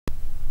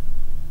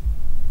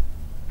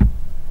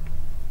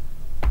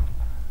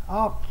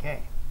Ok.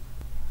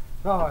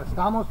 So,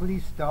 estamos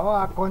listos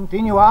a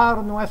continuar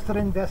nuestra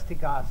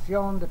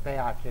investigación de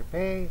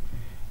PHP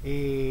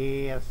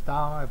y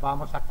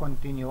vamos a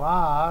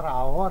continuar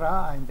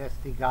ahora a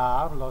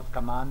investigar los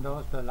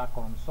comandos de la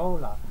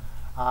consola.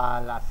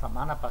 La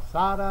semana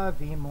pasada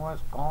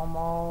vimos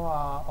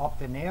cómo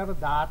obtener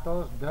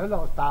datos de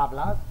las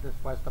tablas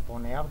después de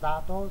poner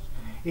datos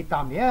y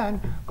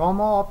también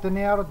cómo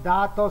obtener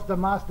datos de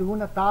más de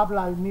una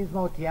tabla al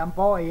mismo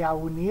tiempo y a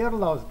unir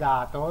los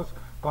datos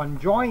con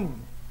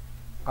join.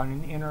 Con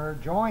un inner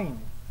join.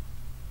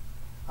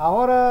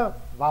 Ahora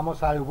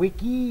vamos al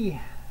wiki.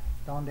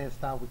 ¿Dónde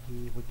está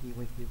wiki?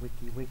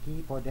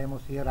 Wiki.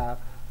 Podemos ir a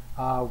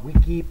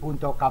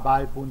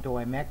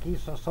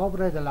wiki.cabal.mx o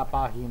sobre de la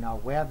página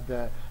web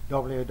de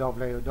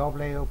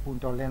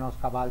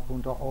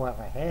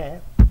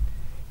www.linuxcabal.org.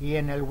 Y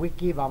en el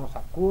wiki vamos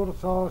a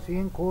cursos y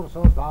en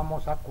cursos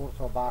vamos a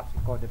curso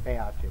básico de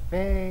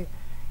PHP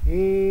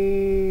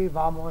y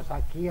vamos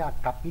aquí a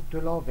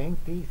capítulo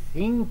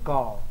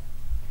 25.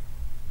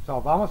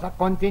 Vamos a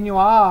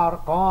continuar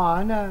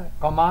con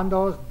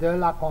comandos de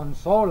la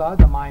consola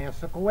de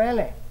MySQL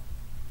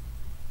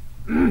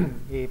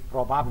y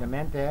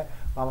probablemente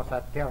vamos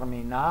a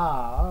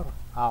terminar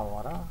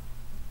ahora.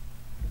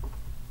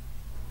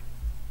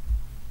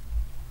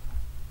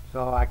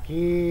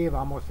 Aquí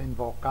vamos a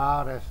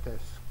invocar este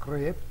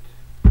script.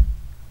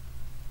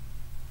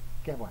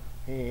 Que bueno,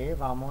 y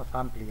vamos a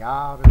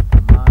ampliar el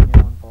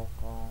tamaño un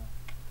poco.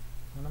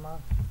 ¿Una más?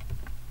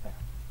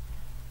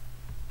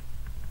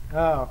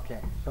 Ok,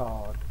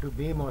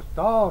 tuvimos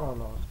todas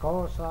las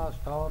cosas,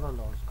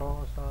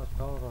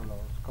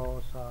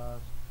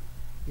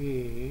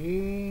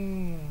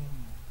 y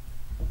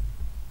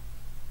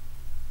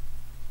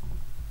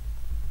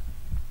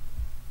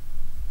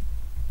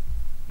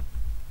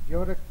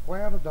yo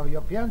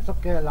pienso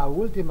que la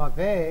última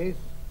vez,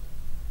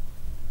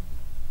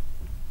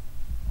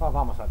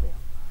 vamos a ver,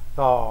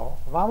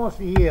 vamos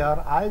a ir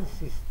al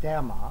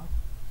sistema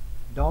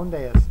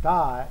donde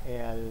está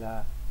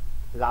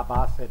la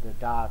base de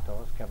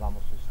datos que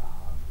vamos a usar.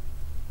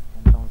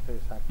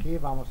 Entonces aquí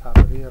vamos a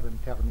abrir un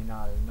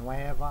terminal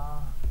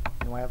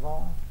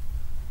nuevo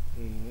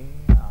y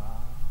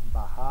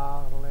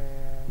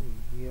bajarle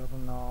y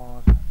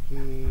irnos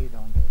aquí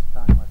donde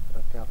está nuestro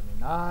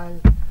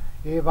terminal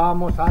y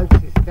vamos al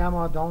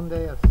sistema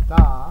donde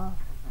está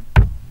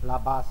la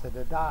base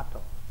de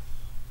datos.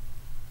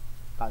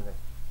 Tal vez.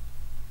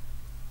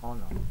 ¿O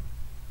no?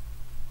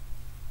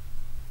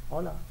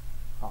 Hola.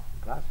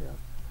 Gracias.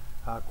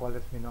 ¿Cuál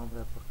es mi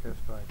nombre? Porque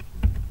estoy aquí.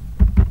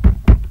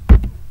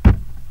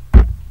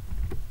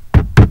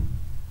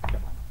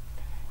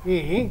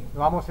 Y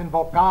vamos a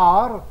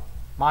invocar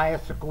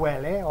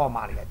MySQL o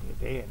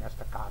MariaDB en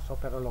este caso,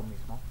 pero lo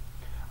mismo.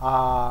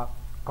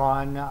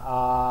 Con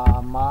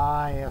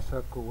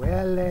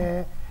MySQL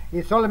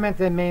y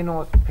solamente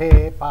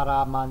 -p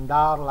para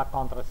mandar la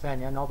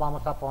contraseña. No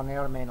vamos a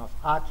poner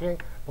 -h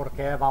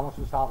porque vamos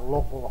a usar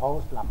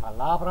localhost, la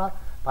palabra,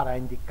 para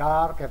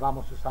indicar que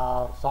vamos a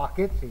usar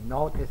sockets y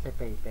no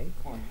TCP/IP.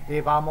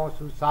 Y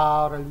vamos a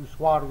usar el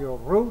usuario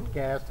root,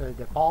 que es el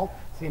default,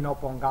 si no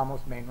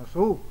pongamos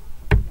 -u.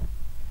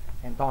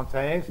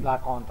 Entonces,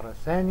 la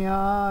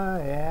contraseña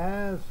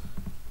es...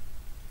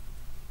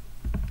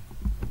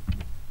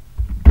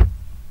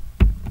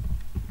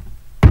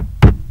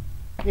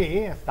 Y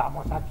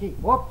estamos aquí.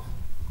 Ups.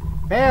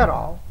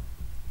 Pero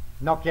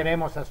no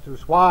queremos este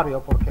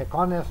usuario porque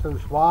con este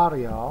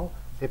usuario,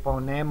 si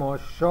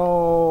ponemos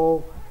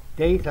show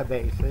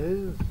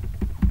databases,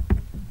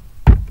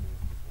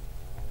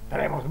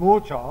 tenemos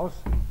muchos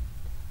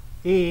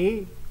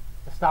y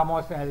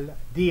estamos el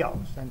Dios.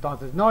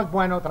 Entonces no es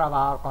bueno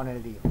trabajar con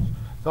el Dios.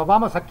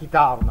 Vamos a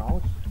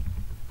quitarnos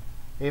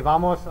y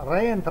vamos a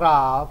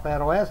reentrar,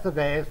 pero esta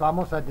vez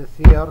vamos a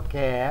decir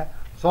que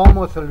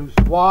somos el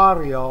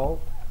usuario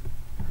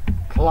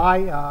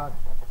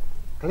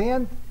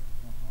client.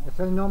 ¿Es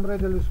el nombre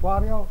del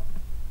usuario?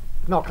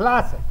 No,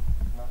 clase.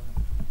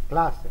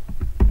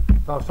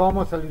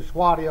 Somos el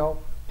usuario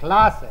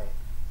clase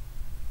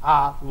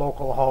a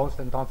localhost,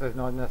 entonces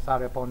no es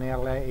necesario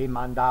ponerle y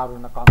mandar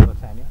una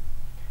contraseña.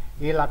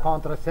 Y la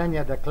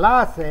contraseña de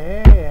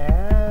clase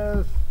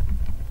es...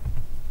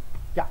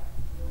 Ya.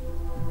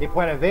 Y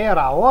puede ver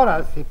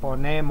ahora si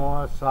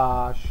ponemos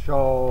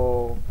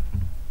show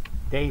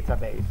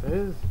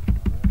databases,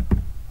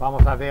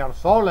 vamos a ver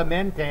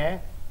solamente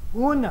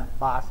una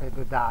base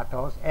de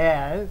datos,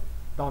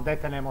 donde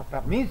tenemos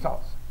permisos.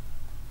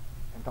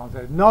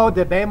 Entonces no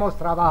debemos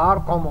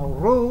trabajar como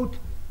root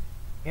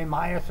en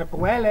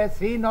MySQL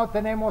si no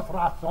tenemos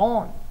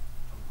razón.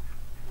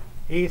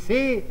 Y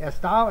si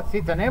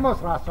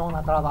tenemos razón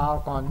a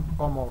trabajar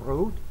como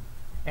root,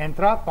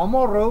 entra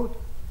como root,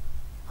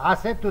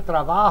 hace tu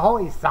trabajo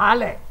y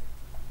sale.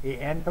 Y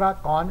entra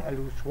con el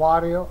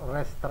usuario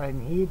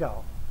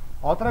restringido.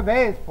 Otra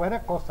vez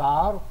puede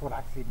causar por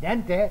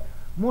accidente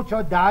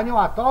mucho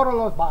daño a todas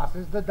las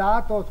bases de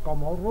datos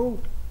como root.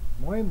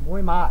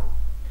 Muy mal.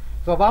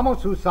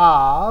 Vamos a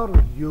usar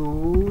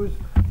use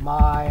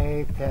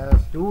my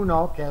test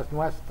est1, que es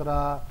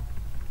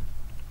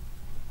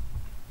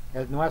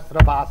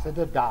nuestra base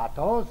de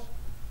datos.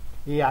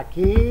 Y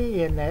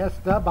aquí en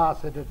esta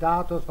base de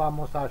datos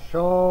vamos a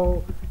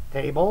show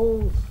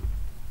tables,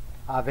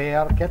 a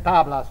ver qué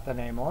tablas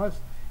tenemos.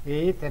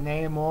 Y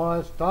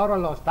tenemos todas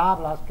las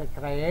tablas que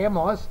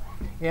creemos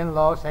en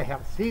los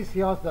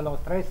ejercicios de las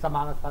 3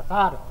 semanas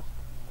pasadas.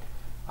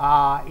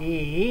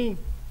 Y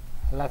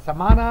la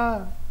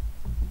semana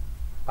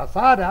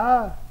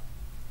pasada,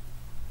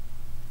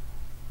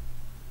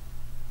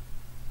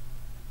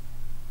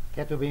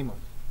 ¿qué tuvimos?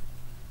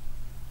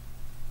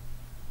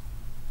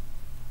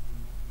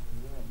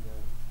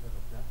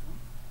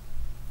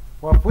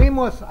 Pues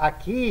fuimos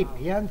aquí,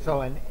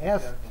 pienso, en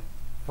esta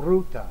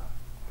fruta.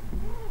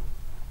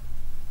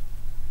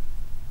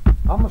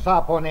 Vamos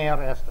a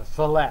poner este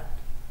select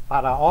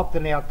para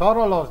obtener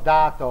todos los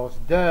datos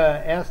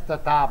de esta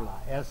tabla,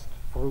 esta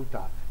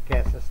fruta, que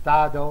es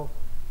estado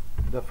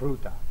de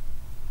fruta.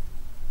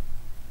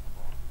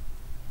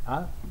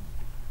 ¿Ah?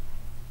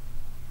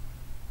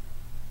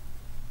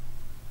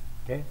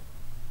 ¿Qué?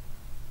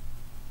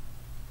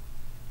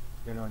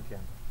 Yo no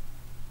entiendo.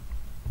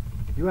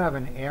 You have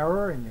an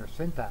error in your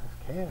syntax.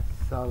 ¿Qué?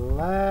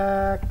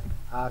 Select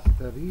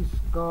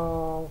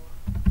asterisco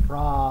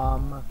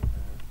from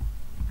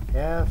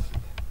esta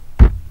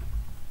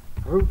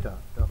fruta,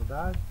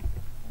 ¿verdad?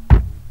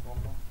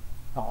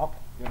 No, ok,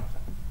 yo no sé.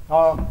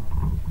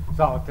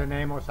 So,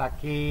 tenemos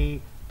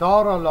aquí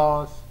todos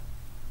los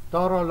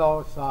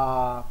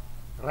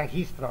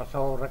registros.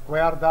 O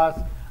recuerdas,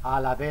 a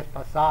la vez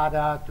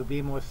pasada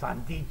tuvimos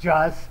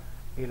sandillas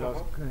y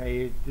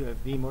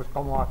vimos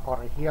cómo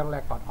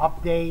corregirle con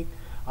update.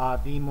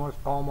 Vimos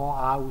cómo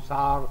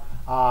usar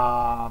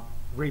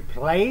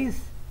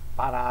replace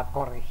para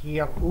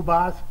corregir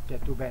uvas que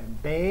tuve en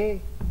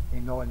B y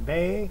no en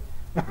B.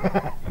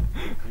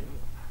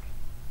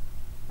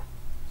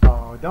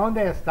 So,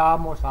 ¿dónde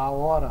estamos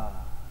ahora?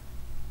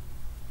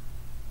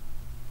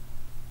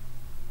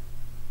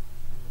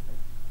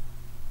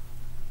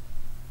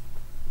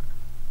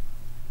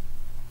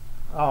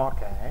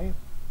 Ok.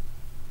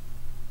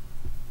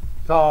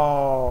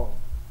 So,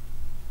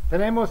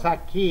 tenemos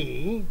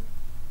aquí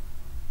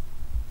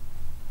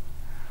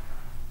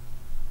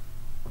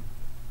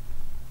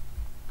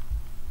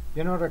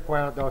yo no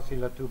recuerdo si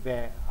lo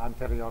tuve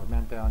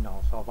anteriormente o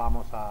no, so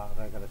vamos a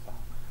regresar.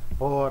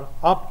 Por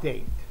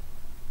update,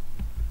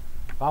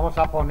 vamos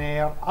a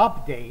poner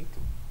update,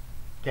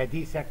 que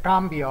dice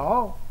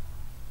cambio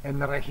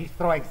en el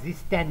registro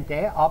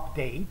existente,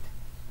 update.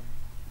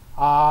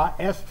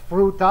 Es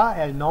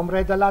fruta, el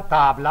nombre de la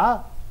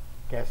tabla,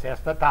 que es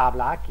esta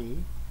tabla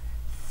aquí.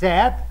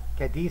 Set,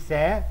 que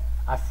dice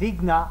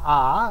asigna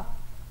a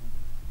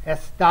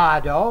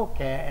estado,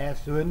 que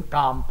es un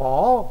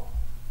campo,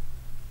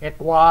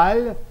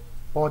 igual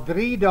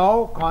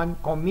podrido con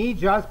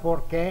comillas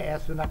porque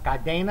es una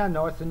cadena,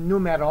 no es un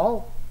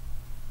número.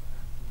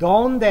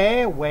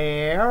 Donde,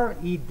 where,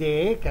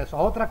 id, que es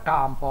otro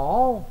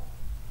campo,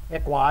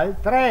 igual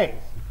 3.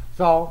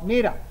 So,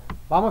 mira,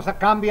 vamos a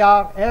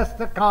cambiar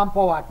este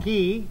campo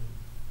aquí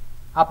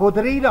a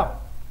podrido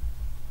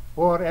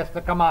por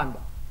este comando.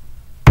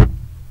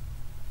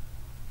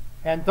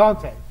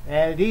 Entonces,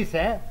 él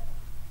dice,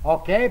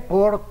 ok,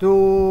 por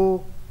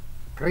tu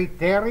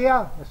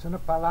criterio, ¿es una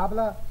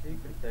palabra? Sí,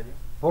 criterio.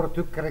 Por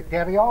tu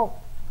criterio.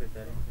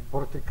 Criterio, sí.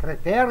 Por tu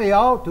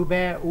criterio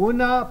tuve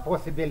una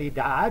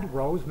posibilidad,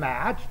 rows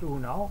matched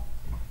 1,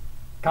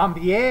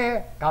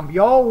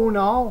 cambió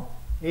 1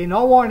 y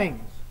no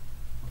warnings.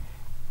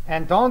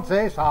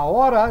 Entonces,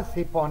 ahora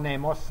si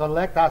ponemos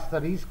select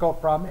asterisco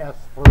from es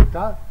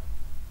fruta,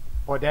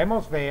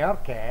 podemos ver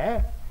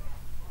que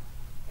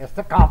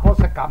este campo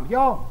se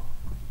cambió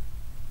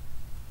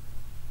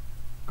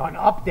con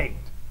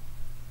update.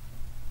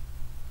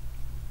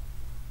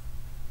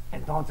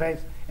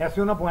 Entonces, es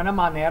una buena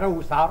manera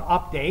usar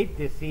update,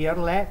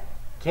 decirle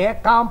qué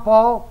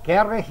campo,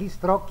 qué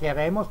registro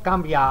queremos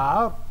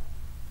cambiar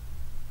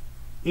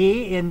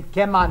y en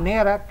qué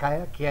manera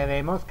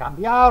queremos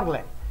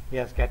cambiarle. Y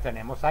es que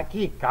tenemos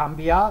aquí,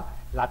 cambia,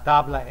 la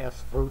tabla es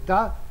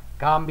fruta,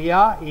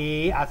 cambia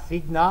y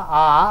asigna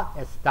a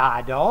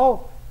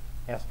estado,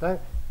 este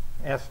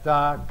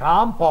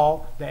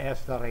campo de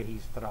este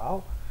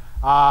registro,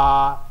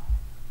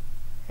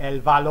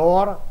 el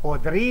valor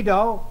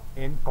podrido,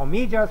 en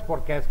comillas,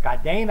 porque es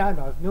cadena,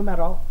 no es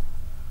número,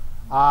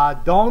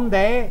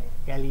 donde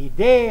el ID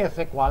es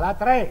igual a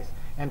 3.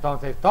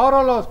 Entonces,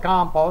 todos los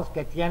campos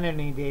que tienen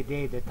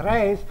ID de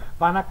 3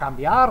 van a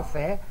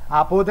cambiarse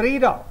a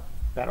podrido,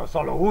 pero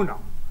solo uno.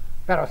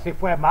 Pero si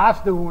fue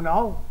más de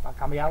uno, va a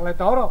cambiarle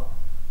todo.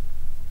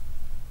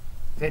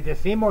 Si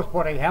decimos,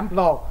 por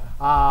ejemplo,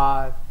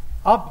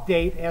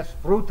 update es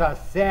fruta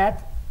set,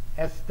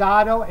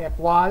 estado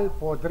igual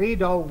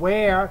podrido,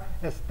 where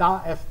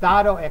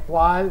estado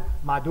igual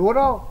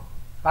maduro,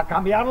 va a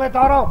cambiarle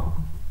todo.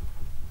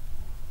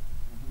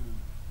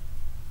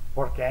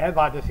 Porque él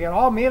va a decir,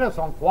 oh mira,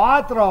 son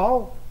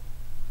 4.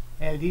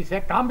 Él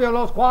dice, cambio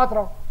los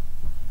 4.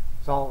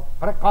 So,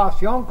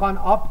 precaución con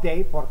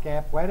update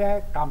porque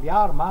puede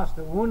cambiar más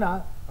de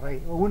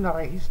un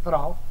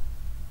registro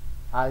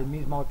al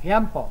mismo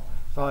tiempo.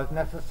 So, es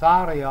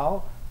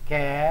necesario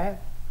que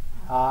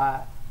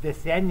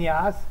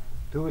diseñas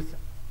tus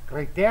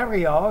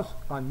criterios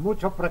con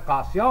mucha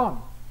precaución.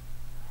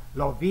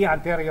 Lo vi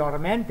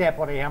anteriormente,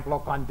 por ejemplo,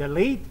 con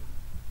delete,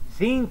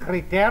 sin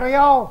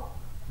criterio,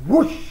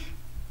 ¡whoosh!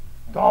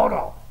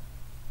 Todo.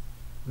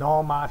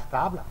 No más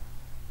tabla.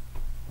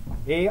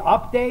 Y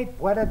update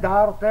puede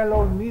darte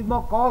las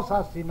mismas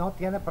cosas si no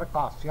tiene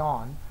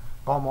precaución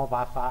cómo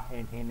vas a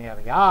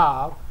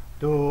ingenierar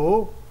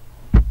tu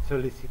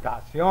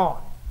solicitación.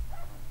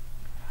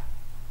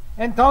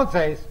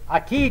 Entonces,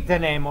 aquí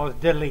tenemos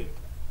delete.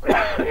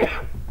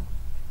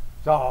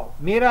 So,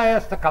 mira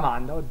este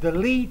comando,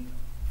 delete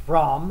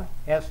from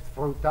es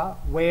fruta,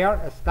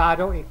 where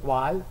estado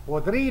igual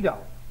podrido.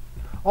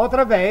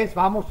 Otra vez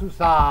vamos a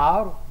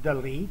usar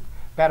delete,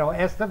 pero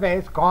esta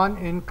vez con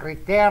un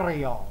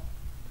criterio,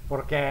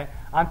 porque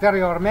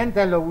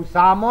anteriormente lo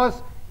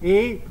usamos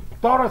y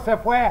todo se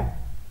fue,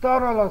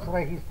 todos los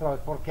registros,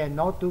 porque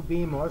no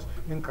tuvimos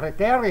un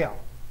criterio,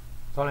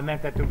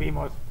 solamente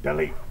tuvimos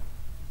delete.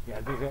 Y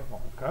él dice,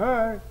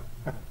 ok.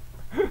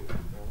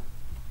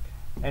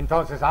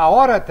 Entonces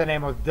ahora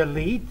tenemos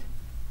delete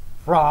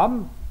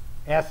from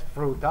es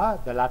fruta,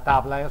 de la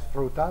tabla es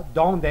fruta,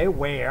 donde,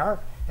 where,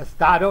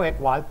 estado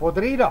igual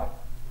podrido.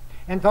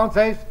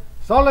 Entonces,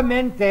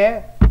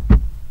 solamente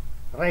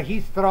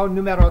registro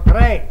número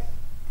 3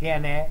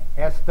 tiene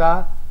este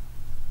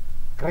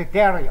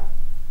criterio.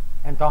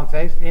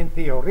 Entonces, en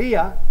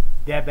teoría,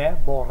 debe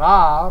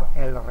borrar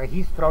el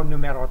registro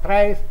número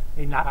 3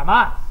 y nada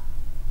más.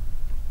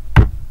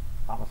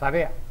 Vamos a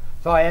ver.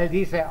 So, él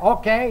dice,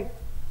 ok,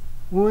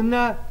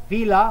 una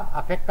fila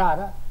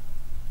afectada.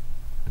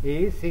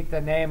 Y si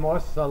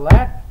tenemos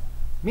select,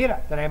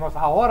 mira, tenemos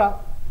ahora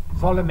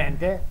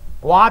solamente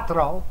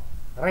 4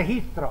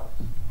 registros.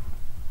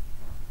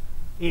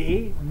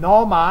 Y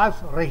no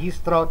más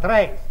registro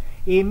 3.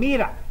 Y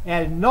mira,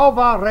 él no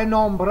va a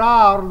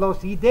renombrar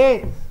los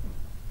IDs.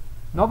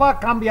 No va a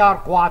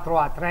cambiar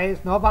 4 a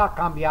 3, no va a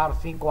cambiar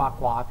 5 a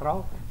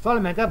 4,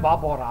 solamente va a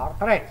borrar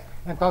 3.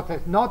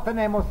 Entonces no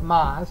tenemos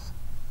más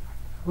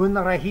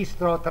un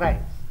registro 3.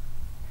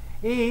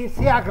 Y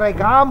si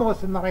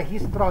agregamos un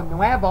registro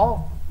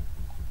nuevo,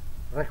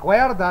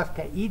 recuerdas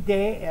que ID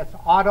es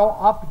auto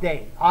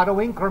update,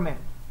 auto increment.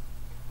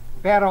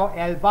 Pero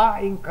él va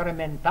a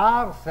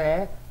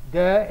incrementarse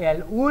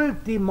del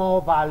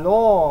último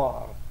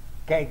valor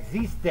que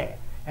existe.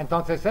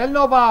 Entonces él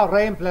no va a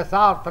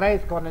reemplazar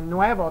 3 con el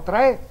nuevo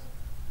 3.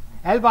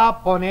 Él va a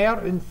poner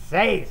un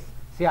 6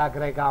 si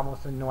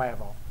agregamos un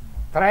nuevo.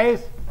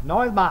 3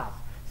 no es más.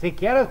 Si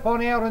quieres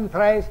poner un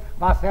 3,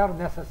 va a ser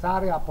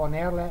necesario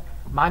ponerle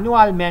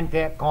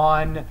manualmente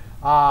con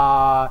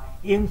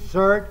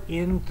insert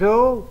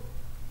into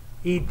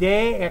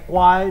ID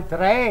igual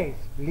 3,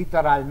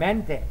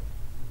 literalmente.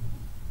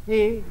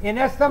 Y en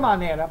esta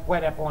manera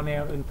puede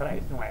poner un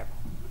 3 nuevo.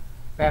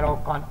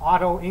 Pero con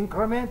auto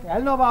increment,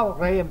 él no va a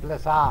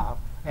reemplazar,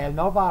 él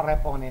no va a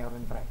reponer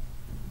un 3.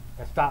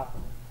 Está.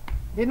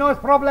 Y no es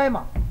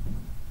problema.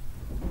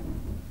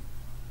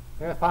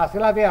 Es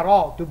fácil a ver,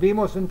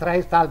 tuvimos un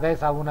 3 tal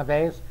vez alguna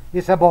vez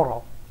y se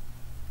borró.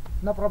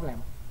 No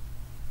problema.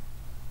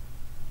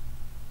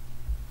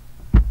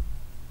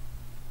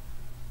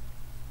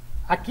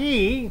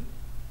 Aquí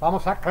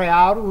vamos a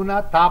crear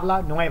una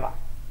tabla nueva.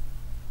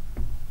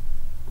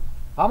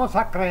 Vamos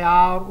a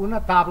crear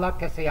una tabla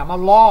que se llama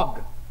log.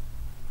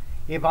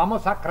 Y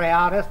vamos a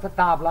crear esta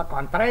tabla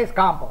con 3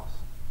 campos.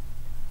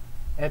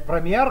 El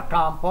primer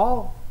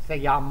campo se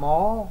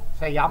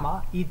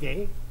llama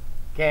ID,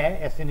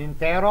 que es un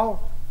entero,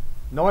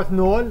 no es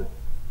null,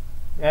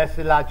 es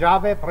la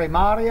llave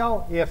primaria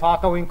y es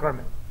auto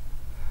increment.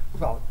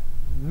 So,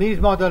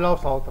 mismo de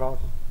los otros.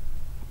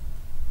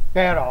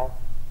 Pero,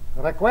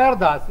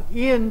 recuerdas,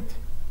 int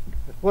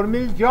es por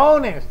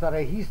millones de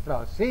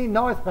registros. Si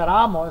no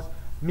esperamos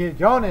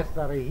millones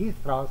de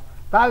registros,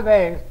 tal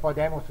vez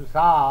podemos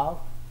usar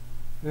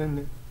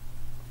un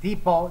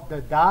tipo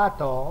de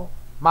dato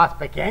más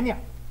pequeño.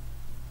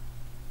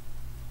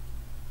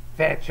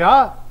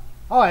 Fecha,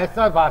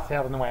 esto va a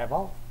ser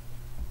nuevo.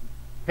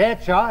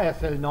 Fecha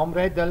es el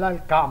nombre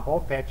del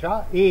campo,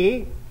 fecha,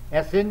 y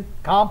es un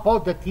campo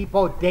de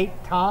tipo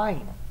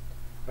datetime.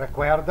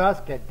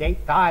 Recuerdas que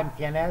datetime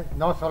tiene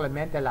no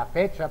solamente la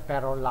fecha,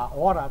 pero la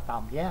hora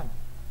también.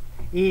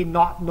 Y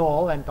not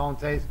null,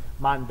 entonces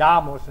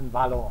mandamos un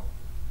valor.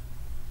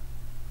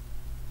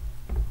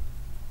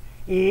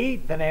 Y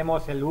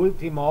tenemos el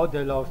último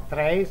de los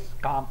 3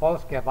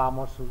 campos que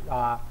vamos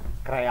a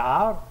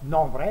crear,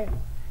 nombre,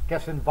 que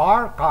es un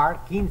varchar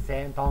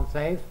 15,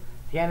 entonces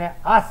tiene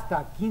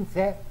hasta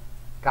 15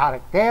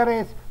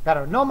 caracteres,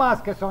 pero no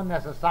más que son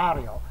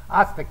necesarios,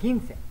 hasta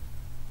 15.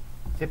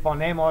 Si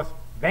ponemos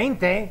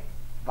 20,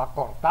 va a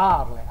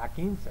cortarle a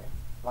 15,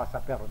 vas a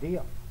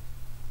perder.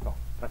 So,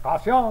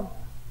 precaución,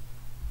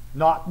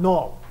 not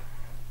null.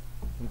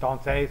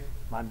 Entonces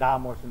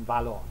mandamos un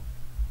valor.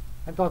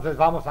 Entonces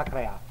vamos a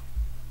crear.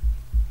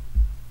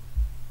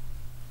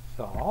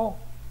 esto.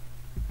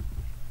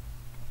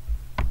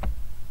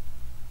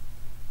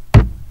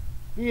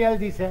 Y él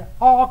dice,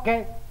 oh, ok.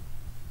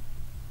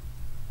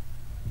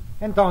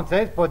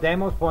 Entonces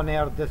podemos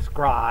poner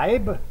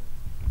describe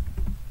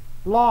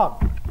log.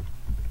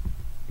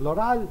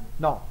 Plural,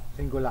 no,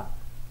 singular.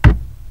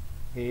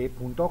 Y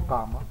punto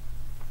coma.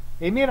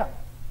 Y mira,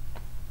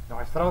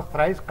 nuestros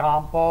tres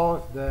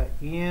campos de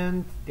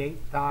int,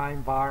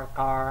 datetime,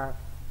 varchar,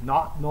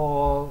 not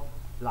null,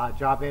 la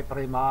llave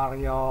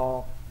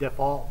primario,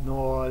 default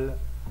null.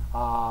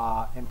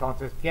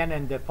 Entonces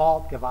tienen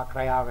default que va a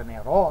crear un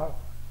error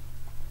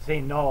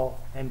si no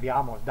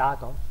enviamos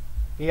datos,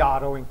 y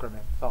auto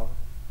increment. So,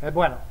 es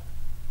bueno.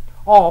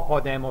 O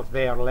podemos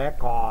verle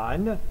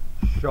con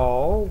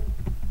show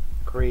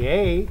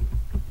create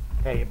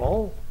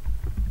table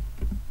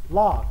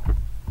log.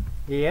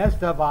 Y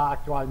este va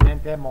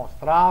actualmente a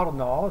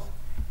mostrarnos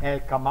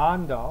el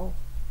comando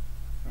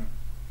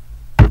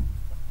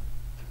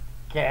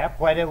que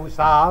puede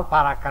usar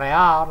para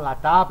crear la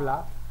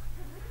tabla.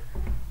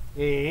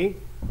 Y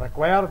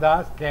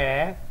recuerdas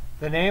que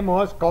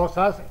tenemos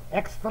cosas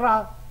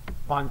extra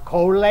con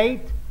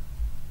collate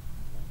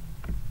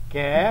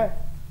que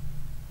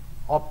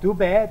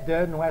obtuve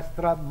de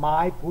nuestra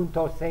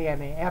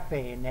my.cnf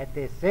en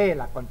etc.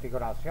 La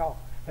configuración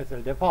es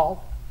el default.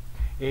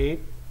 Y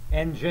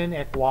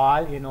engine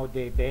igual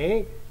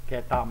InnoDB,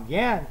 que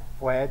también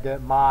fue de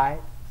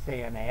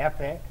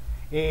myCNF.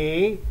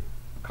 Y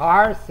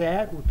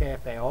carset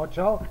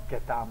UTF-8,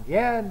 que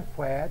también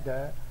fue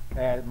de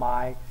el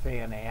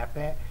myCNF.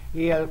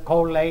 Y el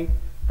collate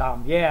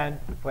también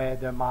fue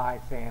de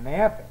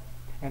myCNF.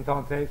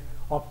 Entonces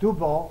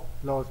obtuvo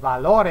los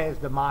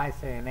valores de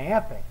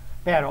myCNF,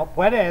 pero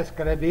puede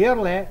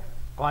escribirle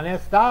con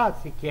esta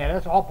si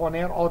quieres o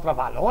poner otros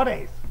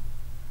valores.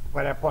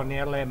 Puede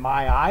ponerle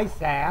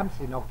myISAM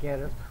si no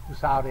quieres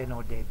usar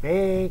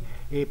InnoDB,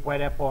 y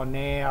puede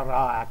poner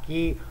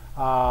aquí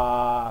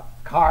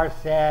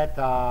carset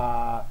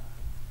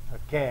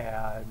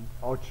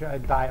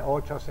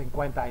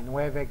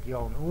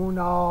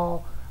 8859-1,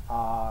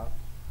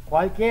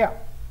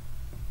 cualquier.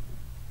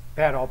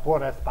 Pero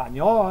por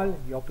español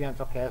yo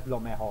pienso que es lo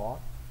mejor.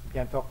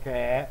 Pienso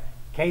que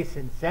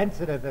case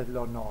insensitive es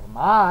lo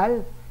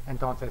normal,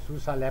 entonces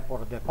úsale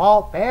por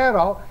default,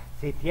 pero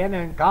si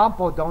tiene un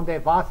campo donde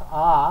vas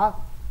a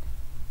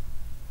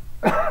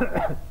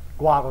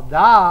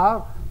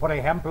guardar, por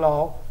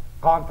ejemplo,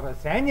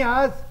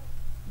 contraseñas,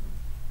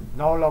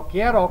 no lo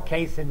quiero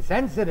case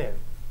insensitive.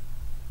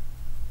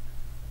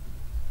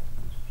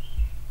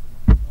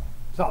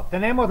 So,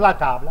 tenemos la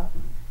tabla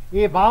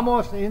y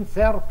vamos a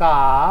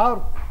insertar,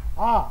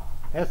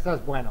 esto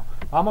es bueno,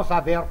 vamos a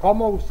ver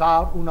cómo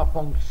usar una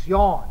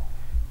función.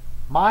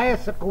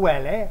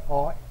 MySQL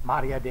o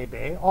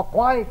MariaDB o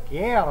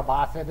cualquier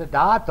base de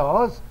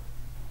datos,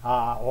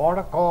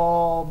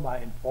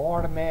 Oracle,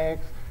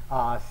 Informix,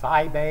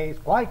 Sybase,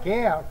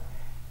 cualquier,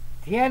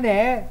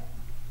 tiene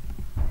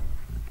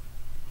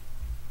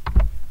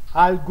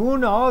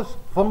algunas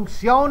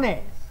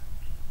funciones.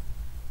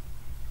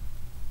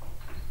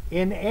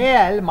 En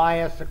el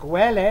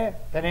MySQL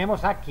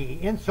tenemos aquí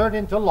insert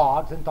into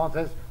logs,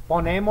 entonces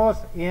ponemos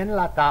en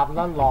la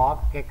tabla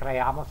log que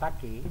creamos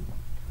aquí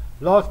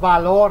los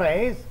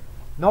valores.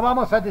 No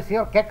vamos a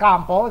decir qué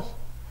campos,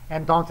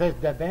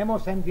 entonces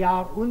debemos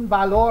enviar un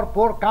valor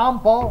por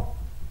campo.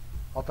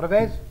 Otra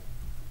vez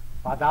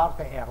va a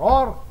darte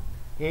error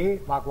y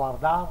va a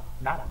guardar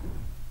nada.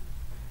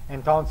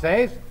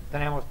 Entonces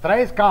tenemos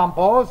tres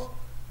campos.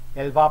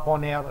 Él va a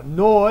poner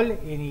null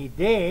en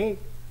id,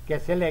 que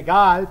es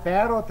ilegal,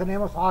 pero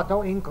tenemos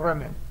auto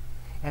increment.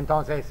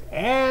 Entonces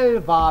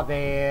él va a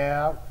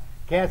ver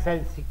qué es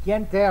el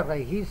siguiente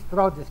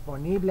registro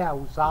disponible a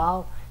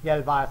usar y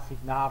él va a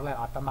asignarle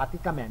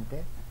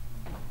automáticamente.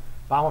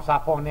 Vamos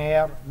a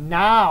poner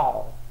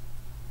now.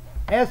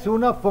 Es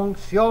una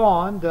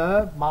función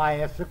de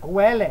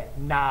MySQL,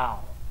 now.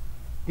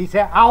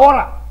 Dice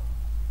ahora.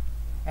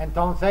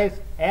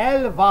 Entonces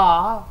él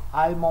va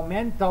al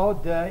momento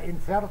de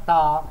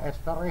insertar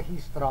este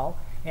registro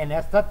en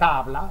esta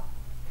tabla,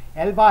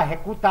 él va a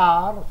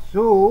ejecutar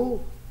su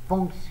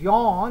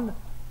función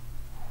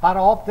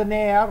para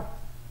obtener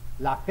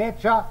la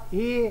fecha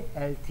y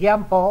el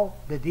tiempo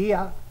de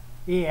día,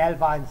 y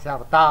él va a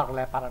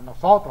insertarle para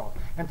nosotros.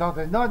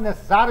 Entonces no es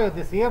necesario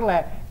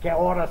decirle qué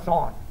horas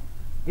son.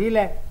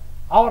 Dile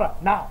ahora,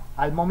 now,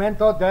 al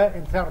momento de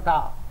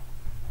insertar.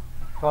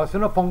 Entonces es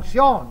una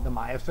función de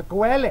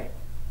MySQL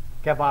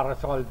que va a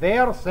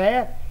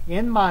resolverse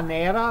en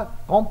manera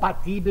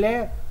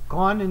compatible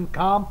con un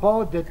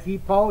campo de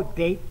tipo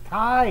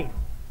datetime.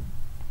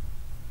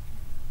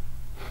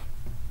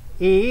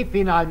 Y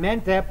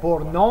finalmente,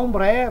 por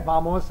nombre,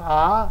 vamos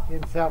a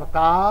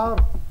insertar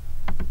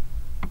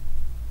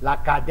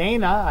la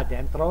cadena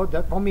adentro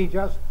de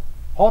comillas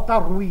J.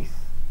 Ruiz.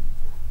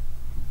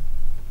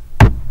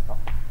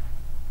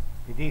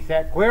 Y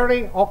dice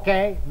query, ok,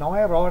 no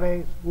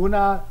errores,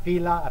 una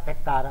fila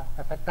afectada.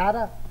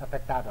 ¿Afectada?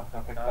 Afectada.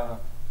 Afectada.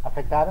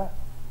 ¿Afectada?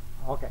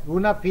 Ok,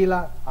 una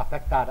fila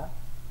afectada.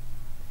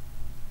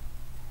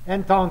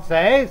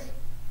 Entonces,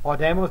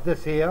 podemos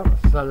decir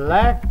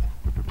select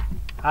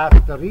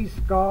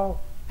asterisco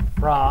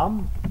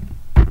from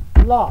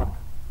log,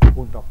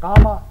 punto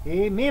coma,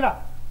 y mira,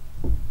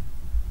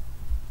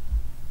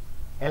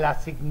 él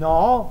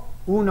asignó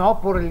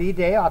 1 por el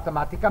ID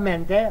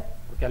automáticamente,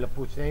 porque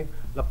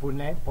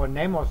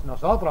ponemos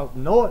nosotros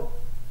null,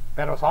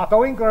 pero es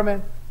auto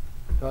increment,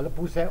 yo le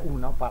puse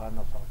 1 para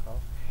nosotros.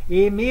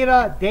 Y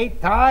mira, date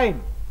time,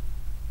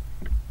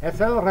 es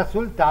el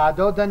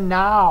resultado de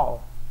now.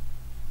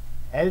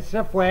 Él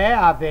se fue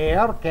a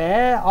ver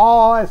que,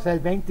 es el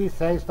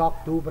 26 de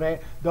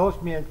octubre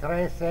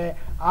 2013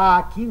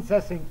 a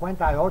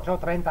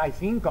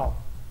 15:58:35.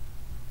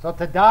 Eso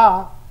te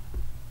da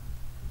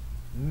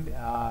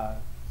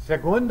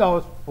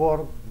segundos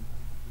por,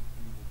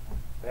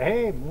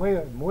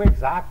 muy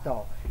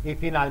exacto. Y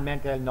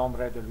finalmente el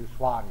nombre del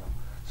usuario.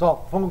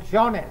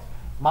 Funciones.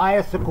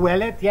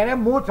 MySQL tiene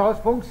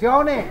muchas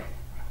funciones.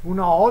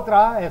 Una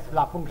otra es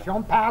la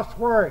función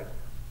password.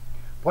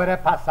 Puede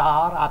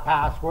pasar a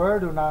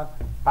password una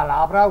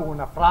palabra,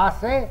 una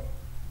frase,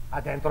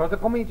 adentro de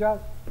comillas,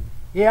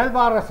 y él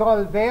va a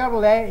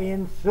resolverle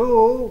en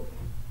su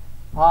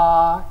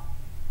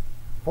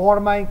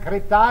forma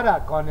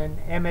encriptada con un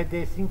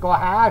MD5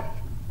 hash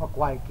o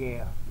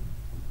cualquiera.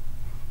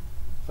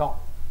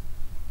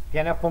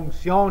 Tiene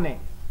funciones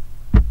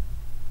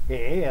y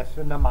es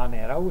una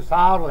manera de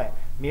usarle.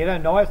 Mira,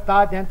 no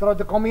está dentro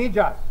de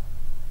comillas.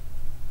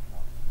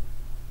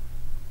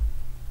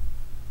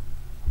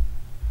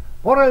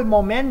 Por el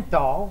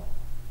momento,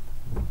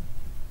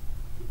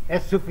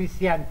 es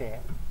suficiente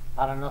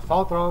para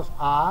nosotros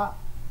a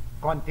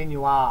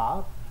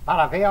continuar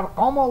para ver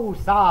cómo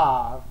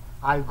usar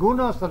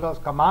algunos de los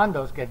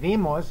comandos que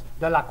vimos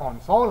de la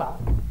consola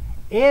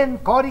en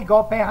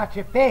código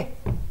PHP.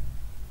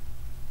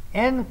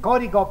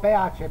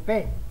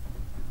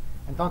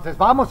 Entonces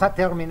vamos a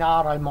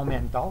terminar al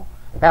momento,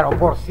 pero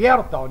por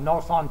cierto,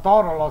 no son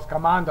todos los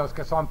comandos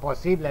que son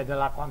posibles de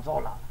la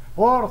consola.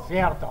 Por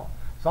cierto,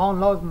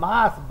 son los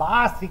más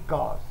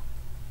básicos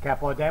que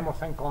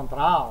podemos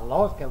encontrar,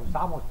 los que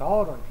usamos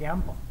todo el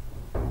tiempo.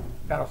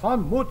 Pero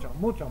son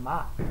mucho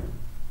más.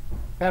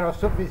 Pero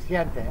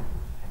suficiente.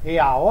 Y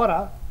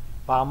ahora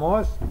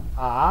vamos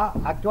a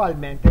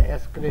actualmente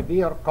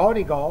escribir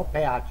código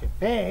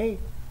PHP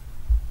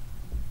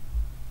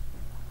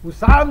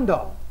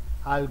usando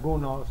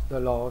algunos de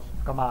los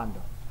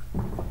comandos.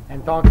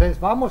 Entonces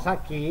vamos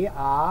aquí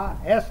a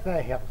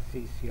este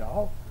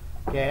ejercicio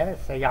que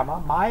se llama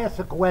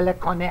MySQL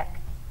Connect.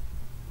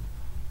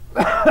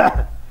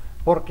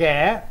 ¿Por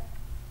qué?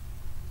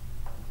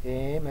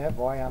 Y me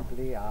voy a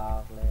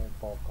ampliarle un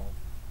poco.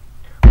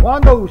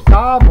 Cuando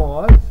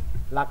usamos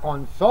la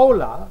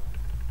consola,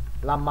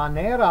 la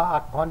manera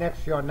a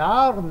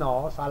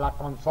conexionarnos a la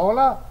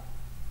consola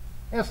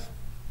es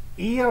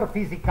ir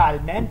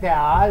físicamente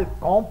al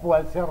compu,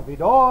 al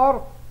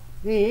servidor,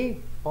 y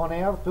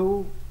poner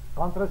tu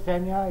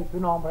contraseña y tu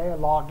nombre,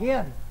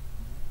 login.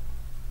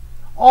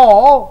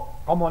 O,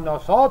 como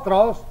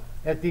nosotros,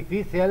 es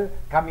difícil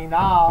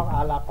caminar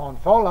a la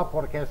consola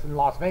porque es en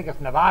Las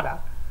Vegas, Nevada,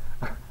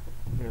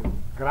 el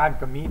gran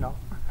camino.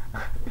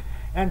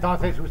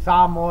 Entonces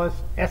usamos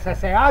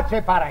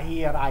SSH para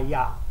ir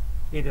allá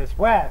y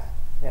después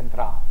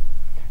entrar.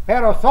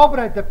 Pero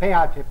sobre el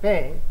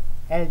PHP,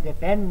 él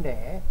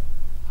depende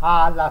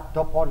a la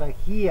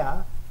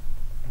topología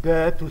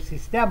de tu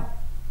sistema.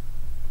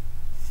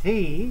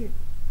 Si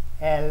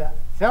el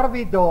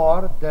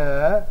servidor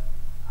de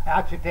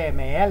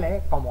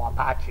HTML, como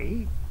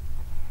Apache,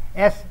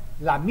 es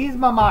la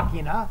misma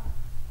máquina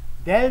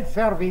del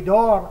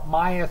servidor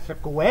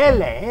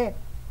MySQL,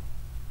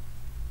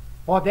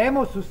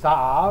 podemos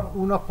usar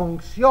una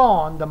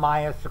función de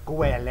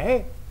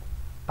MySQL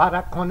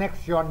para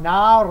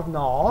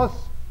conexionarnos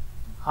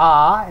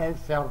a el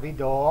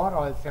servidor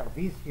o el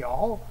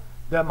servicio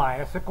de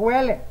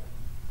MySQL.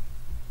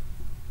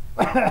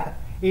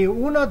 Y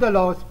una de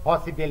las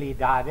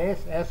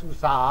posibilidades es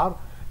usar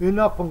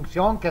una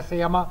función que se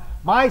llama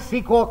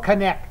MySQL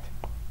Connect.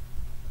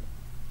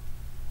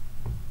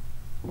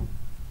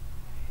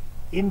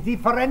 En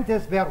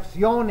diferentes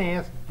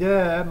versiones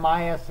de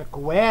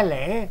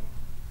MySQL,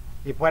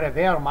 y puede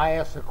ver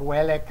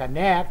MySQL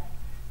Connect,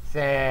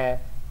 se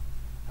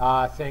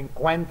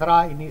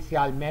encuentra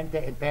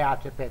inicialmente en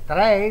PHP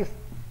 3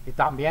 y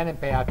también en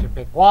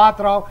PHP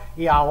 4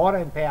 y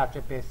ahora en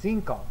PHP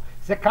 5.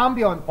 Se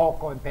cambió un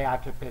poco en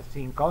PHP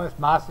 5, es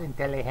más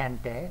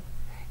inteligente,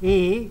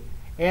 y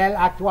él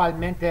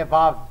actualmente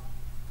va a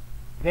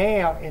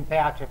ver en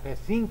PHP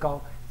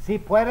 5 si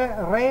puede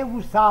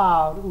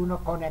reusar una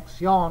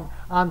conexión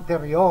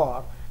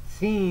anterior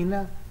sin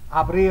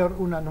abrir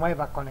una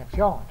nueva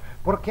conexión,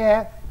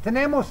 porque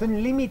tenemos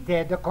un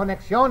límite de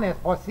conexiones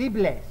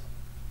posibles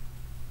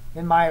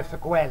en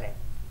MySQL,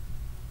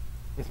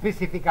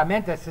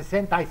 específicamente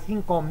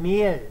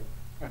 65,000.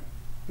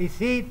 Y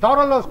si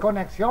todas las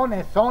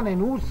conexiones son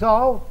en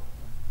uso,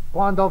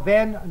 cuando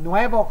ven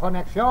nueva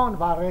conexión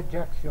va a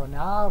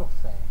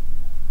redireccionarse.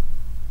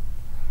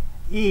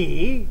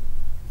 Y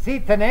si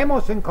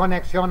tenemos una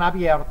conexión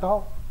abierta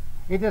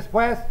y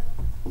después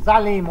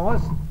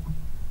salimos,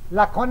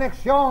 la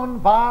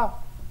conexión va a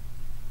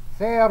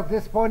ser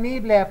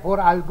disponible por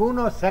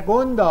algunos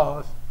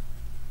segundos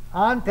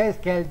antes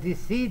que él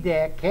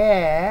decide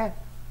que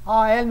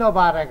él no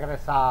va a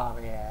regresar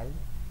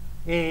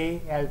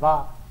y él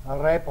va a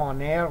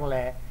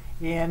reponerle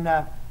en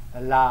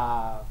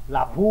la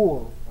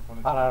pool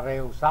para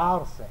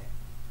reusarse.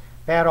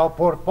 Pero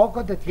por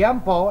poco de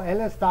tiempo él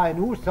está en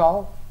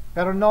uso,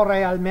 pero no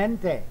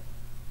realmente.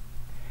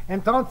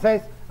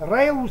 Entonces,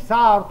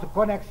 reusar tu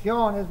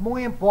conexión es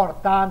muy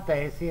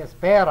importante si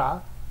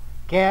espera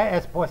que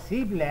es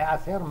posible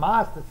hacer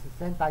más de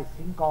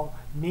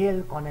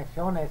 65,000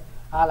 conexiones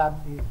a la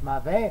misma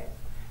vez.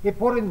 Y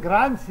por un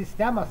gran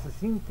sistema,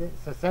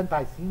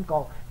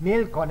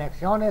 65,000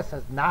 conexiones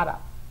es nada.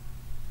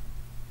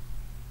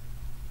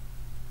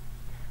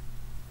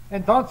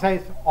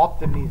 Entonces,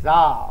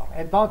 optimizar.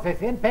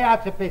 Entonces, en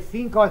PHP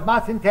 5 es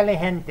más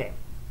inteligente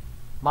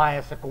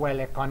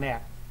MySQL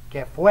Connect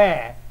que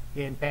fue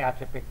en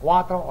PHP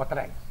 4 o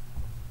 3.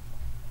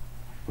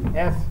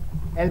 Es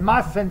el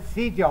más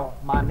sencillo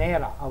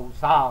manera a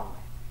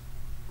usarlo.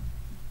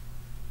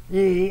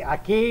 Y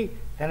aquí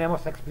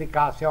tenemos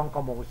explicación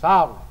cómo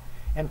usarlo.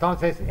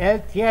 Entonces,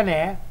 él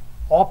tiene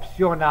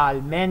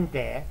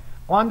opcionalmente,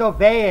 cuando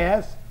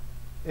ves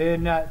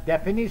una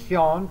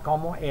definición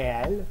como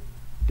él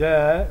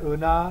de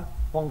una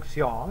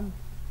función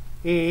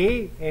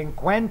y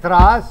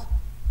encuentras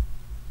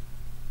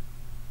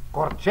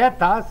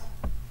corchetas,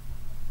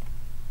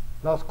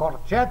 los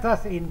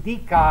corchetas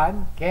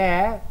indican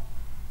que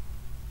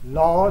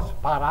los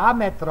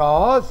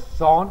parámetros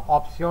son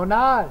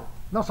opcional,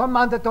 no son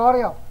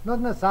mandatorios, no es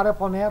necesario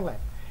ponerle.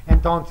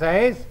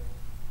 Entonces,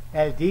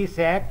 él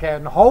dice que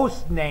un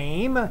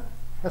hostname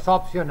es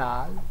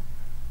opcional,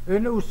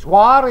 un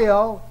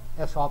usuario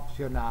es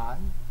opcional,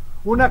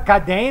 una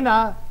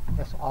cadena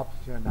es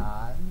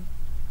opcional,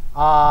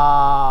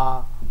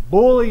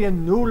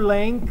 Boolean new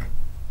link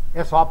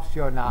es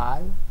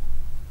opcional,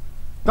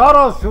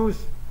 todos sus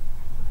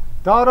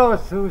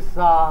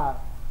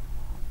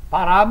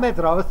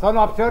parámetros son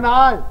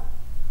opcional.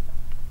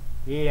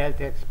 Y él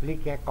te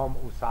explique cómo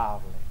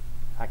usarle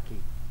aquí.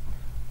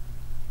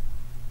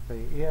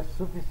 Sí, ¿y es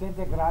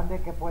suficiente grande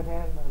que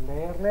pueden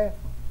leerle?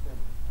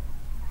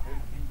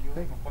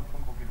 Sí.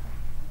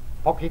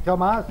 ¿Poquito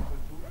más?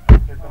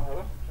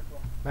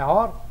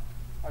 ¿Mejor?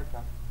 Ahí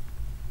está.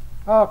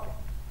 Ok.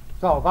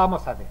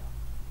 Vamos a ver.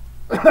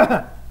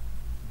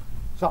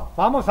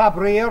 Vamos a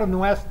abrir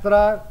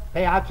nuestra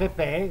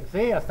PHP.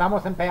 Sí,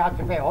 estamos en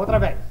PHP otra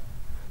vez.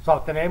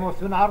 Tenemos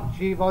un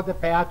archivo de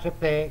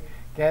PHP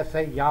que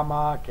se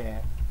llama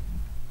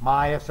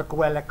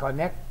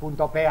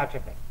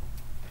mysqlconnect.php.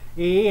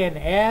 Y en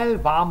él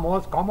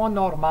vamos, como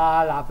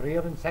normal, a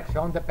abrir una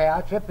sección de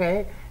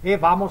PHP y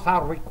vamos a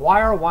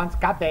require once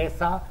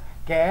cabeza,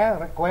 que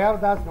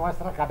recuerdas,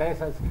 nuestra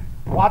cabeza es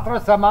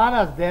 4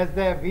 semanas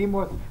desde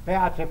vimos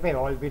PHP.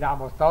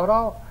 ¿Olvidamos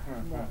todo?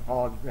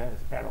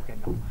 Espero que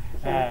no.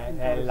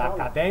 La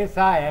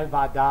cabeza, él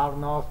va a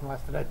darnos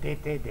nuestra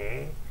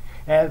DTD,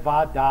 él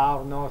va a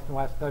darnos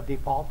nuestro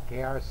default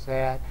care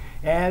set,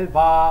 él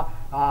va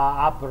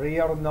a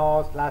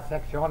abrirnos la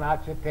sección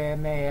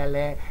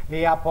HTML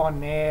y a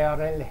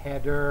poner el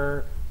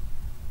header.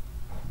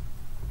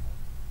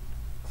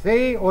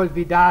 Si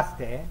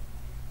olvidaste,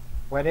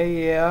 puede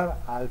ir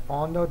al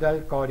fondo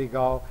del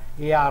código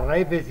y a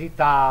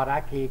revisitar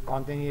aquí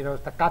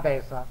contenidos de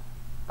cabeza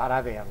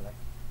para verle,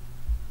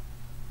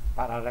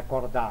 para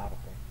recordarte.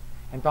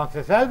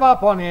 Entonces él va a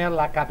poner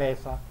la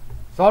cabeza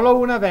solo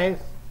una vez,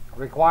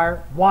 require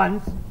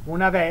once,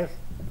 una vez.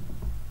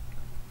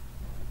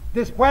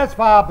 Después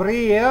va a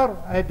abrir,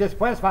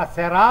 después va a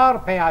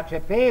cerrar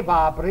PHP,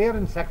 va a abrir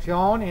una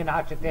sección en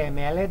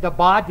HTML de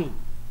body.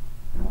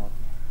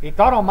 Y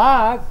todo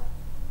más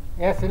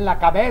es en la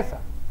cabeza.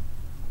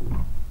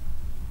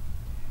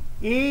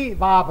 Y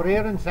va a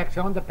abrir una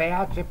sección de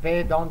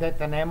PHP donde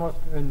tenemos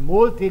un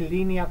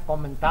multilínea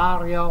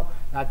comentario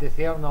a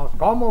decirnos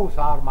cómo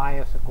usar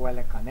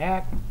MySQL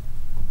Connect.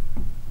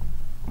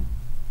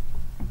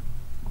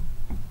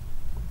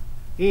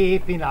 Y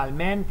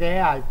finalmente,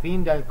 al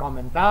fin del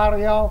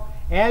comentario,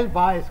 él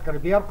va a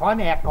escribir con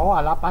eco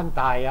a la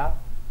pantalla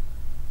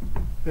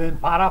un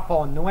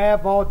párrafo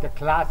nuevo de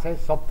clase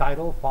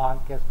subtitle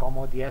font, que es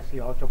como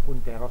 18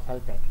 punteros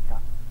helvética.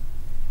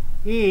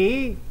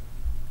 Y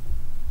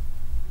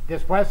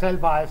después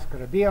él va a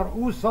escribir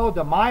uso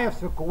de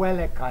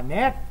MySQL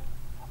Connect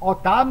o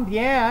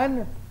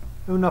también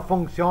una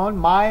función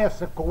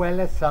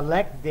MySQL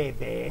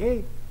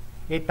SelectDB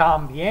y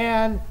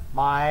también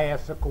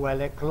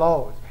MySQL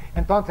Close.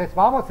 Entonces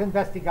vamos a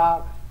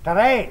investigar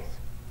 3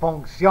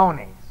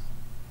 funciones.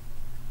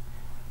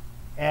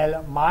 El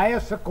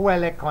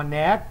MySQL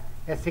Connect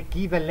es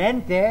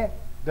equivalente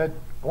de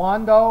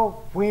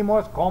cuando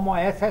fuimos como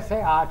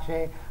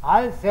SSH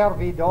al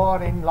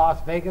servidor en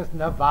Las Vegas,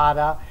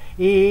 Nevada,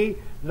 y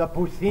le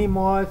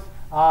pusimos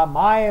a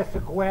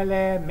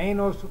MySQL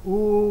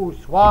 -u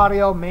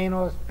usuario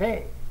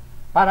 -p.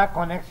 para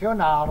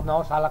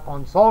conexionarnos a la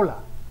consola.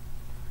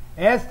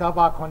 Esta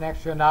va a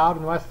conexionar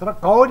nuestro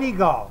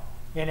código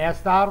en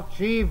este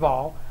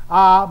archivo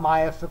a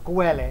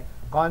MySQL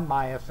con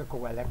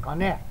MySQL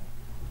Connect.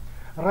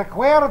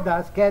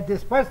 Recuerdas que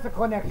después de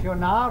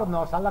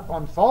conexionarnos a la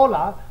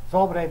consola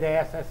sobre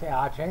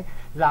DSSH,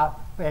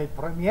 el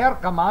primer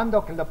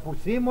comando que le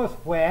pusimos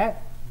fue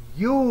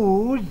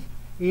use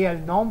y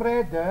el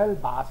nombre de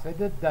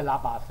la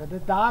base de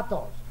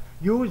datos.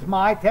 Use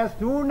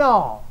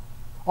myTest1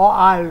 o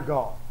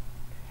algo.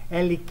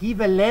 El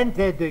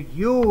equivalente de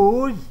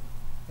use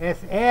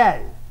es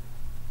el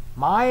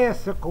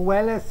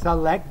MySQL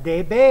Select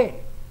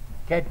DB,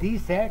 que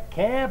dice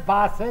qué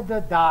base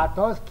de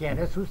datos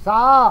quieres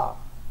usar.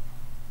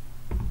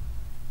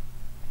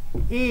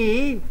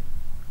 Y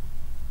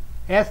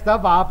esta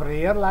va a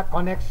abrir la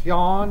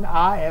conexión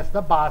a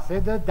esta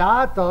base de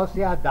datos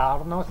y a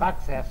darnos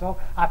acceso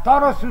a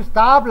todas sus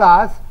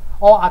tablas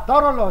o a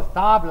todas las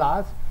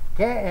tablas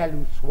que el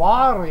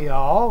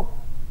usuario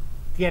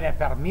tiene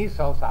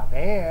permisos a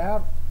ver.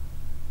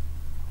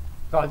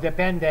 Entonces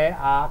depende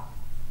a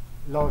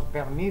los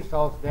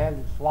permisos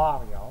del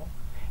usuario.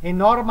 Y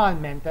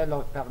normalmente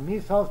los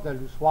permisos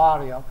del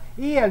usuario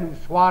y el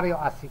usuario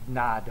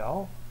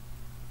asignado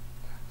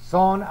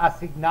son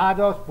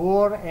asignados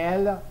por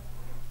el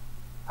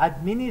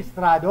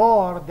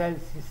administrador del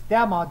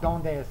sistema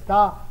donde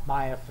está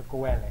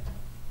MySQL.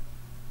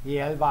 Y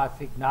él va a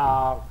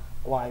asignar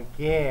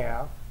cualquier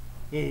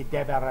y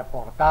debe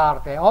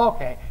reportarte,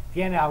 ok,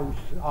 tiene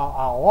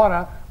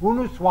ahora un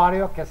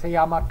usuario que se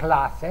llama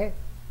clase,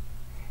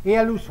 y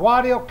el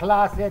usuario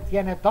clase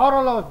tiene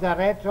todos los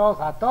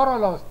derechos a todas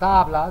las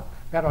tablas,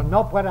 pero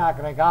no puede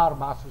agregar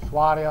más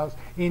usuarios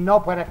y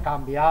no puede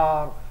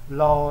cambiar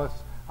los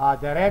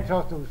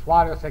derechos de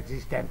usuarios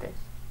existentes.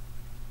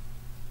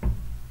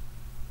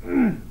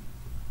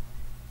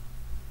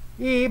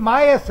 Y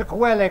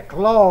MySQL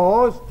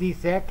Close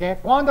dice que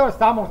cuando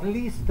estamos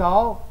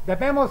listos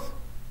debemos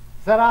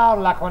cerrar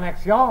la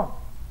conexión.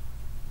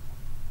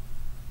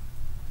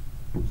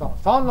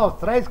 Son los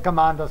tres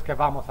comandos que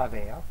vamos a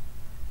ver.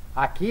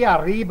 Aquí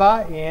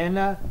arriba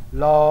en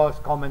los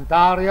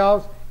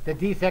comentarios te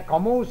dice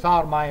cómo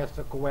usar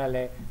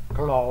MySQL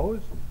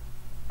Close,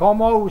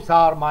 cómo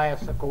usar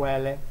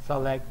MySQL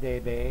Select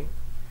DB,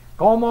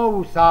 cómo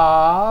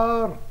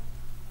usar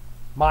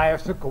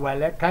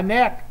MySQL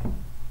Connect.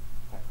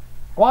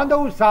 Cuando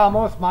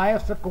usamos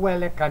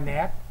MySQL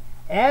Connect,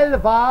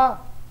 él va a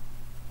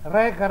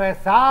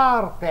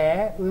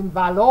regresarte un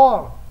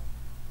valor,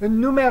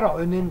 un número,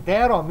 un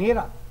entero,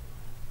 mira.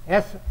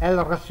 Es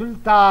el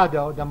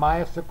resultado de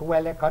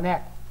MySQL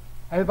Connect.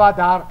 Él va a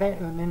darte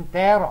un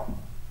entero.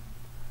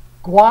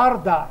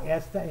 Guarda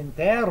este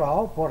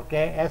entero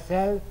porque es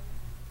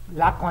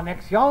la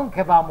conexión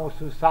que vamos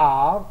a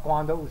usar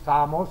cuando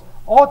usamos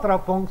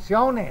otras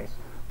funciones.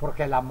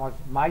 Porque la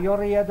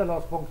mayoría de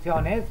las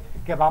funciones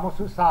que vamos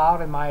a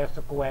usar en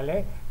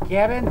MySQL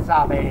quieren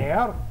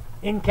saber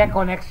en qué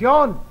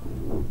conexión.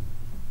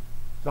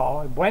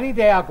 Buena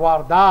idea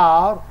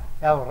guardar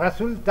el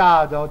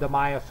resultado de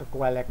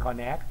MySQL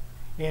Connect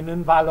en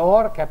un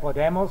valor que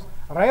podemos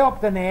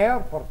reobtener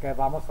porque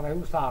vamos a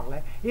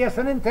reusarle. Y es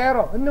un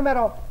entero, un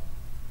número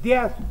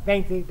 10,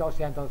 20,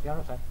 200, ya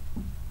no sé.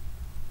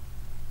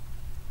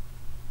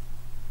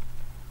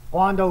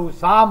 Cuando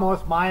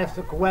usamos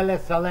MySQL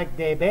Select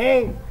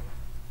DB,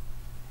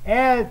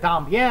 él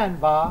también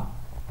va a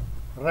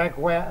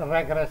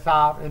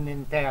regresar un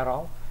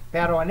entero,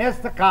 pero en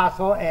este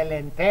caso el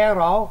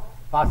entero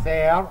va a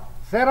ser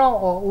 0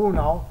 o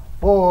 1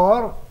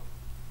 por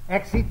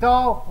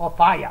éxito o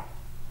falla.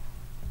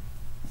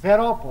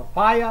 0 por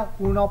falla,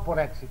 1 por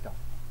éxito.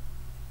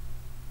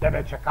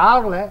 Debe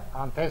checarle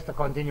antes de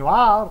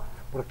continuar,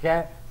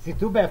 porque si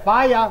tú ves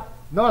falla,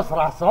 no es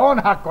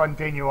razón a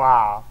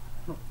continuar.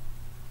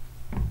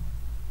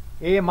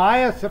 Y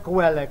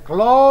MySQL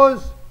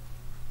Close,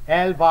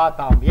 él va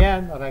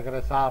también a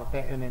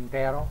regresarte un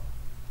entero,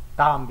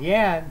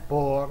 también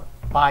por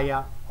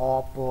falla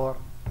o por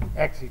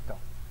éxito.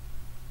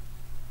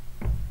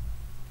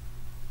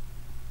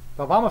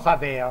 Vamos a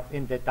ver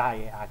en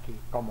detalle aquí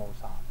cómo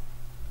usar.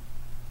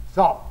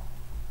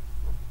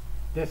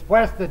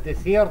 Después de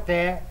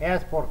decirte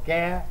es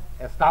porque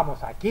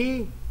estamos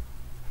aquí,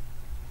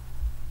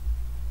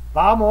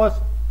 vamos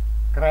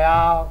a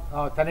crear,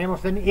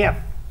 tenemos un if.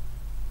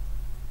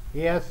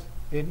 Y es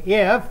un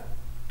if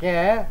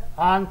que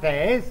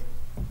antes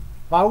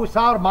va a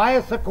usar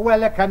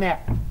MySQL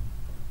Connect.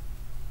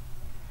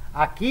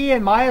 Aquí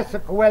en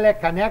MySQL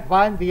Connect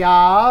va a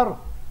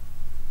enviar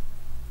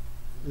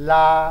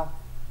la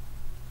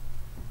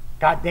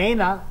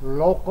cadena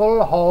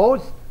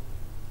localhost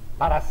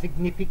para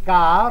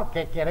significar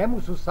que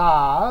queremos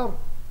usar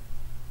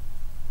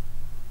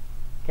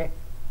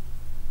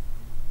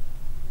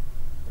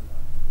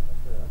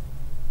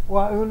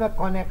una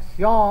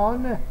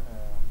conexión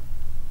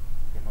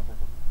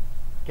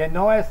que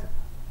no es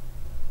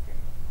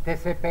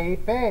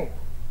TCP/IP,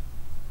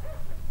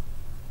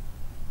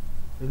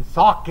 un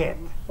socket.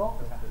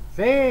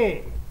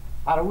 Sí.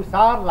 para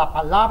usar la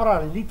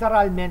palabra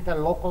literalmente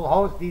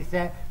localhost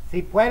dice,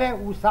 si puede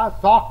usar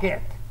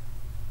socket.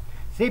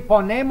 Si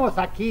ponemos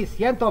aquí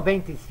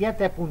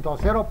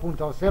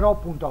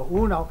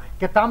 127.0.0.1,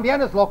 que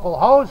también es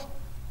localhost,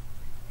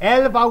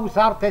 él va a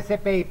usar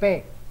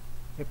TCP/IP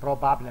y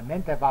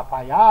probablemente va a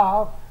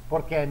fallar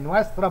porque en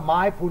nuestra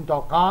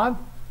my.conf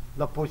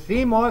lo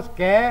pusimos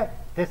que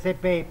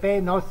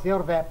TCP/IP no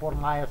sirve por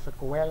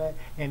MySQL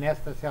en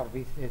este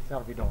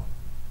servidor.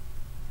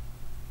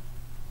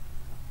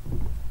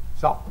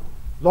 So,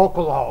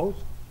 localhost.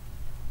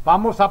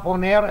 Vamos a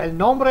poner el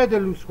nombre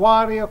del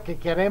usuario que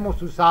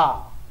queremos usar.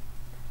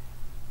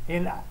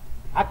 En la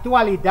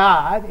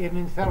actualidad, en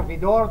un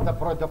servidor de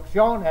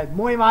producción es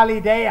muy mala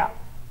idea.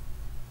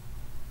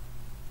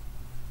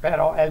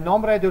 Pero el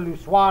nombre del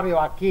usuario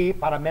aquí,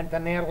 para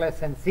mantenerle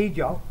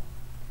sencillo,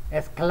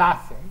 es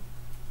clase.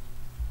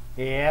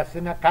 Y es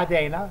una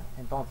cadena,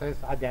 entonces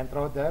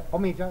adentro de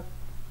comillas.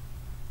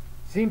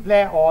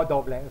 Simple o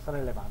doble, es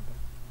relevante.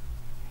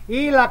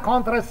 Y la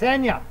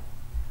contraseña.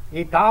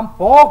 Y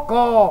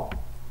tampoco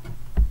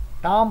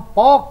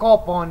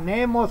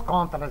ponemos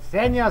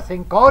contraseñas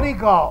en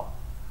código.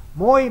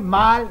 Muy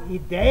mal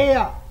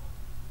idea.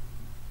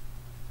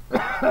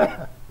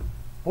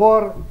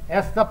 Por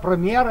este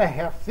primer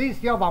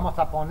ejercicio vamos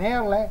a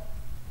ponerle,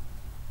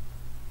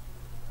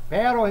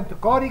 pero en tu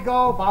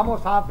código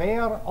vamos a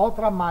ver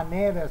otras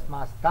maneras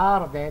más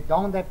tarde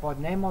donde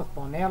podemos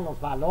poner los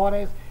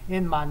valores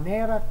en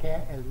manera que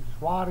el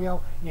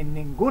usuario en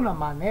ninguna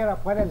manera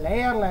puede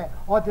leerle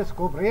o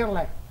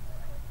descubrirle.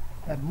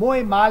 Es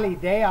muy mala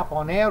idea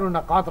poner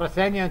una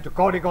contraseña en tu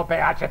código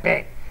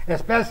PHP,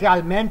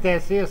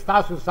 especialmente si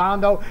estás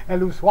usando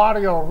el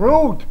usuario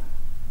root.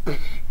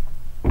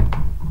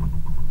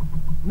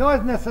 No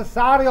es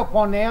necesario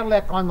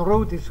ponerle con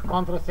root y su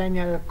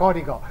contraseña en el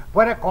código.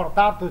 Puede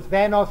cortar tus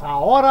venos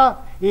ahora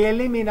y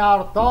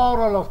eliminar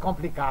todas las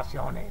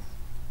complicaciones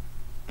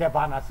que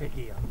van a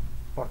seguir,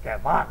 porque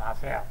van a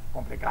ser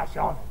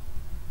complicaciones.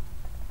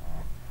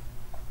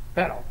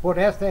 Pero por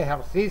este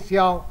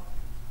ejercicio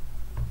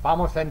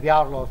vamos a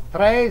enviar los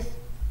tres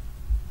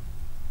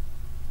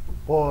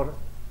por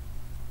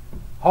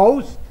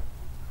host,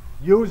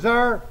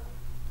 user,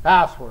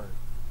 password.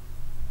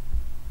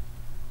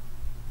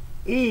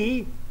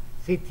 Y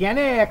si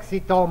tiene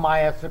éxito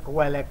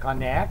MySQL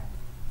Connect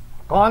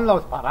con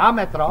los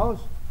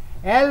parámetros,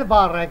 él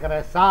va a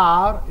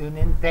regresar un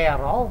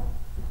entero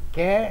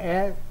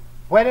que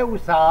puede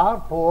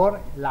usar por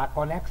la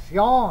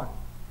conexión.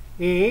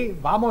 Y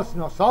vamos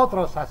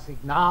nosotros a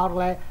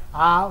asignarle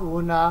a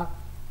una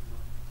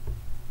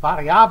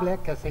variable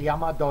que se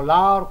llama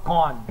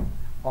 $con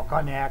o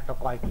connect o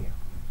cualquier.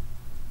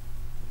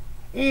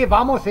 Y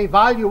vamos a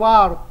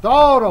evaluar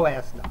todo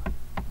esto.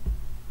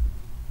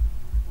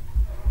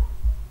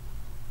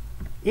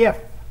 If.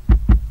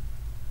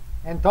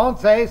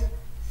 Entonces,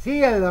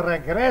 si él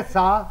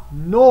regresa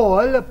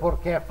null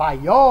porque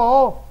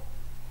falló,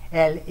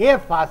 el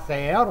if va a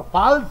ser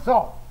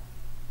falso.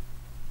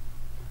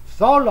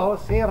 Solo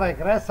si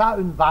regresa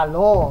un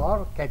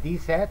valor que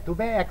dice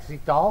tuve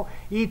éxito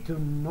y tu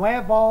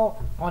nueva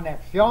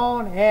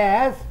conexión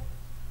es,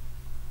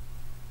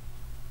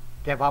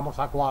 que vamos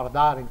a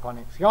guardar en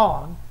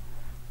conexión,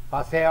 va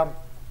a ser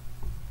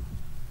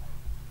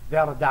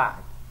verdad.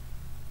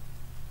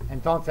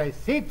 Entonces,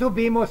 si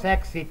tuvimos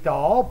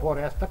éxito por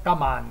este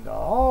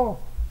comando,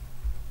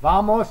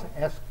 vamos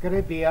a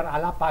escribir a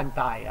la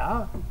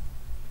pantalla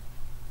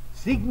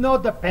signo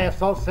de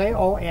peso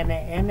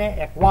CONN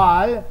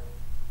igual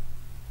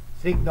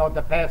signo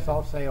de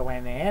peso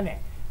CONN.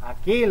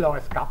 Aquí lo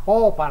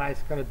escapó para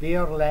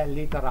escribirle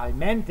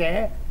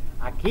literalmente.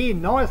 Aquí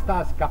no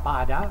está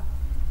escapada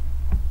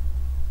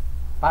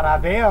para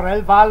ver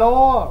el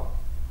valor.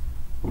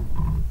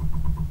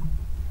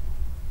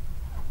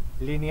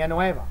 Línea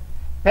nueva.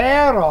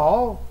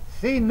 Pero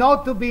si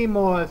no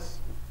tuvimos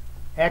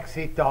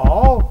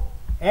éxito,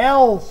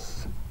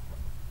 else.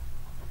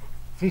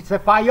 Si se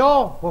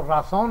falló por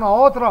razón u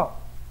otra,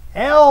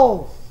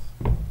 else.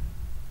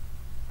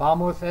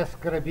 Vamos a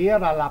escribir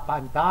a la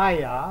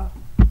pantalla,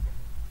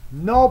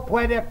 no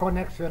puede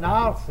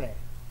conexionarse.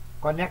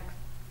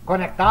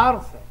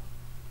 Conectarse.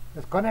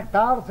 ¿Es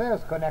conectarse o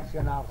es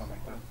conexionarse?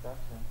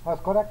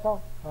 ¿Es correcto?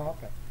 Oh,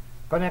 okay.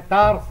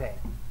 Conectarse.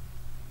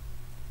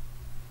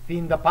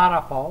 Fin de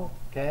párrafo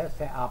que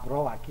se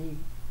abrió aquí.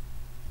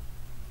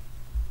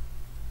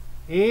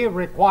 Y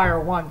require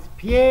once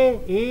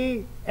pie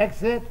y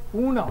exit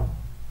 1.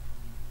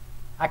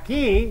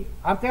 Aquí,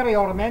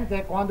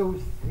 anteriormente, cuando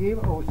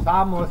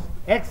usamos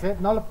exit,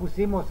 no le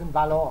pusimos un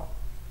valor.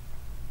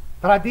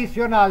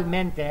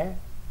 Tradicionalmente,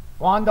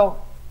 cuando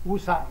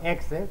usa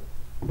exit,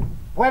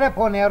 puede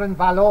poner un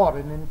valor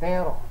en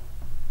entero.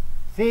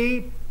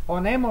 Si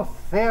ponemos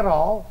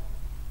 0,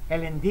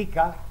 él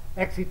indica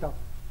éxito.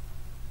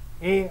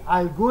 Y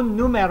algún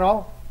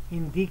número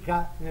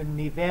indica el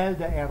nivel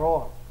de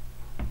error.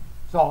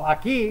 So,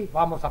 aquí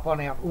vamos a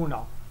poner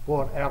 1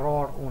 por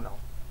error 1.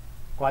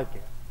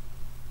 Cualquier.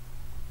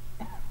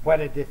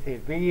 Puede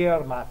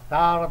decidir más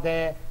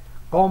tarde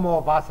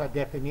cómo vas a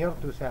definir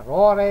tus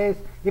errores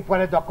y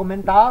puedes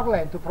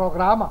documentarle en tu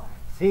programa.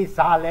 Si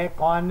sale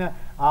con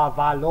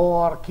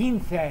valor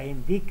 15,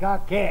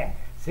 indica que.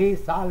 Si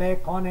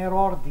sale con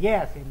error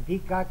 10,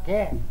 indica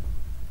que.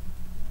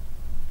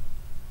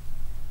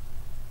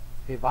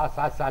 Si vas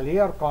a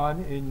salir con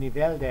un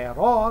nivel de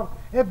error,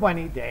 es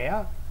buena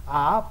idea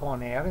a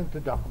poner en tu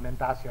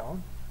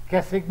documentación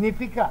qué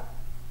significa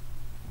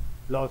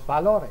los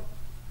valores.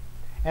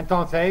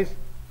 Entonces,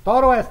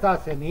 todo está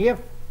en if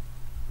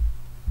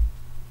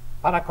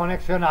para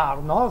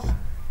conexionarnos.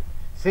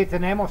 Si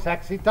tenemos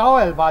éxito,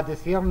 él va a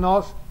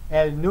decirnos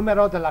el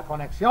número de la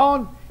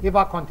conexión y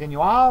va a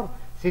continuar.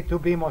 Si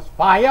tuvimos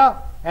falla,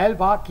 él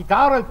va a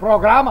quitar el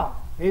programa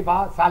y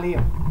va a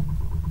salir.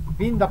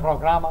 Fin de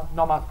programa,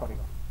 no más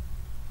código.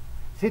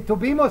 Si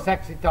tuvimos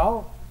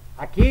éxito,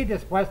 aquí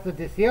después de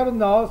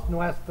decirnos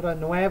nuestra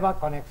nueva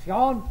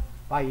conexión,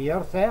 va a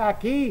irse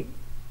aquí.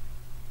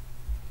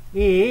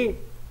 Y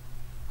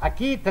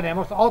aquí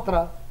tenemos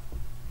otra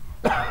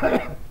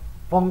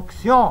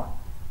función.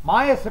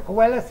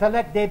 MySQL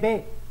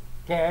SelectDB,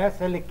 que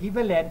es el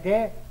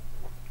equivalente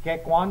que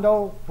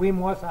cuando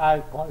fuimos a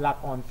la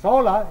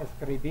consola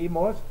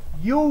escribimos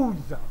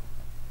use.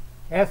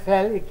 Es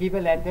el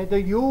equivalente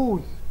de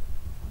use.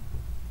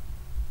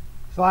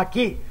 So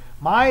aquí,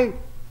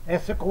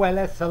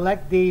 MySQL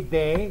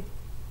SelectDB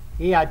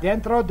y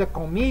adentro de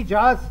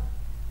comillas,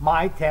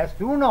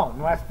 MyTest1,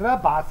 nuestra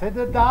base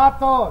de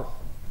datos.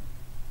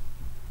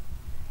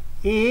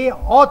 Y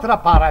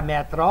otro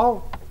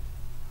parámetro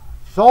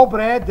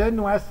sobre de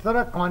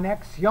nuestra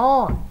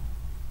conexión.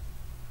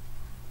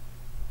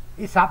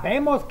 Y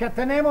sabemos que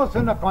tenemos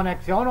una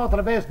conexión,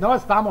 otra vez no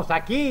estamos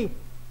aquí.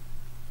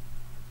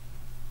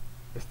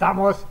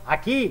 Estamos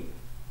aquí,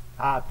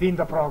 a fin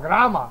de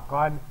programa,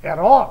 con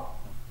error.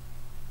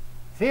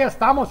 Si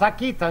estamos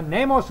aquí,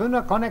 tenemos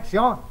una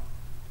conexión.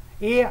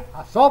 Y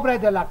sobre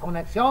de la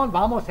conexión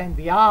vamos a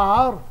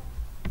enviar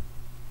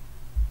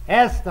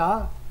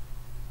esta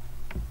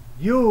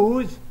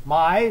use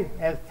my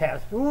el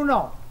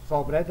test1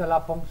 sobre de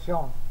la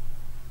función.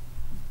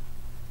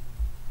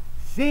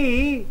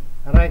 Si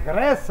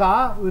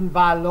regresa un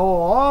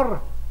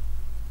valor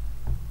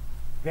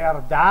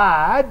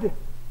verdad,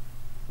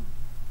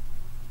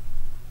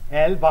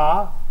 él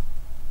va a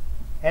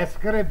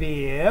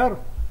escribir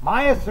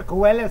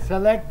MySQL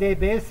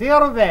SelectDB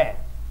sirve,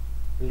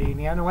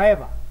 línea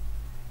nueva.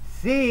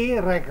 Si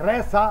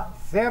regresa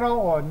 0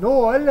 o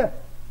null,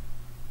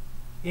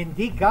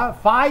 indica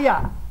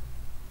falla.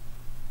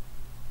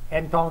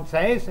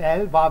 Entonces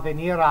él va a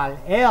venir al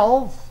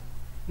else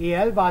y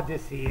él va a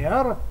decir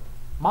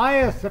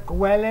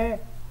MySQL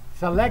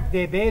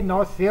SelectDB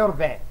no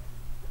sirve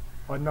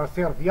o no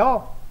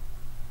sirvió.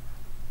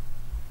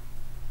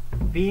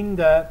 Fin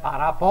de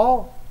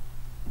párrafo.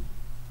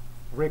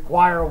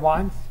 Require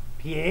once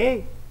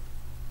pie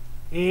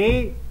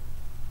y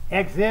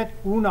exit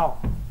 1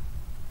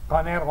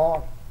 con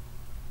error.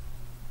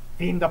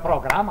 Fin de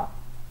programa.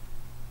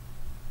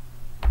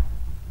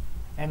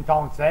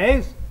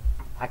 Entonces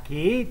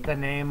aquí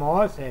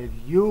tenemos el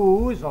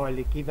use o el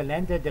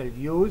equivalente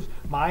del use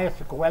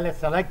MySQL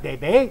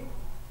SelectDB.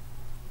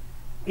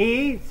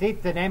 Y si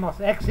tenemos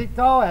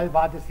éxito, él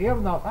va a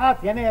decirnos,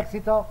 tiene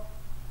éxito.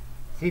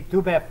 Si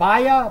tuve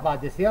falla, va a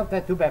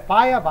decirte tuve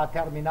falla, va a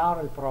terminar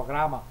el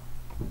programa.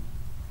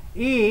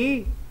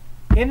 Y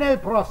en el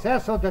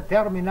proceso de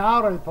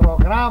terminar el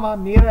programa,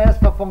 mira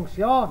esta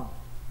función.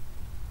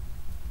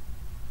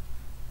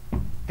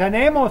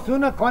 Tenemos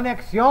una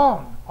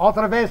conexión.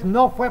 Otra vez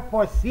no fue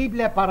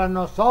posible para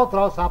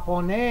nosotros a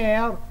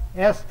poner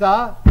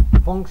esta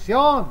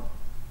función.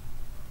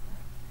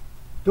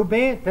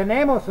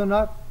 Tenemos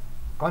una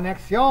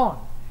conexión.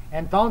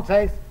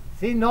 Entonces,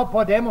 si no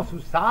podemos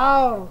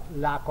usar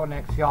la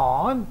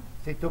conexión,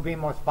 si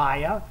tuvimos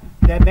falla,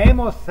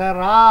 debemos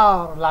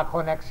cerrar la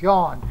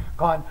conexión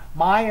con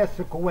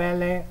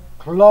MySQL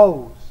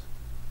close.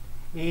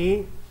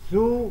 Y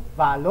su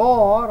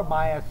valor,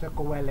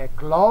 MySQL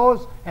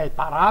close, el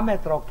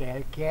parámetro que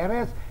él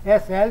quiere,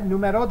 es el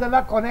número de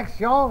la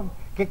conexión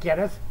que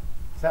quieres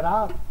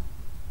cerrar.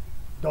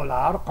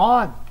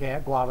 $con, que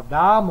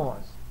guardamos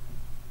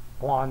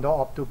cuando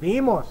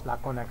obtuvimos la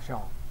conexión.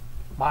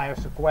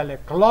 MySQL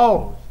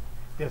close,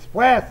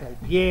 después el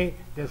pie,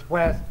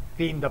 después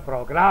fin de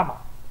programa.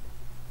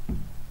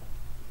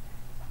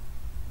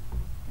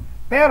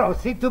 Pero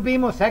si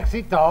tuvimos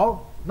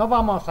éxito, no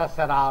vamos a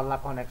cerrar la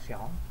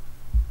conexión.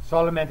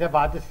 Solamente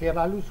va a decir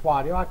al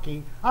usuario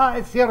aquí,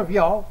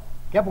 sirvió,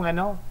 qué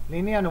bueno,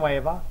 línea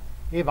nueva,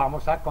 y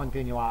vamos a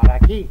continuar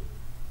aquí.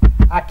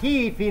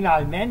 Aquí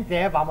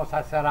finalmente vamos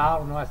a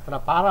cerrar nuestro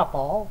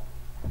párrafo,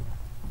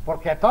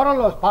 porque todas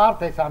las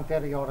partes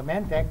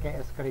anteriormente que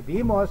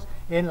escribimos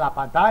en la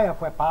pantalla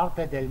fue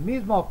parte del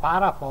mismo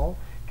párrafo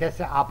que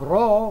se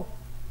abrió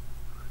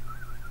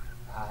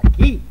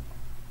aquí.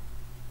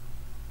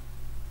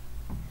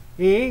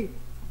 Y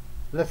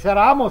le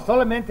cerramos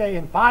solamente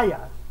en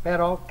fallas,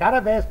 pero cada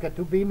vez que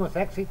tuvimos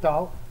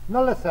éxito,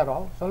 no le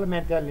cerró,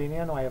 solamente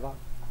línea nueva,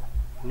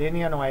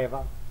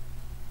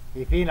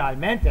 Y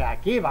finalmente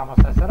aquí vamos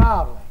a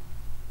cerrarle.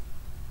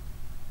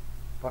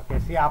 Porque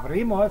si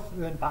abrimos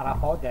un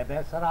párrafo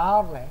debe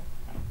cerrarle.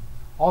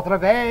 Otra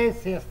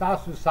vez, si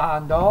estás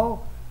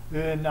usando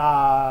un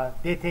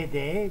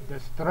DTD de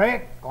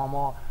strict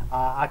como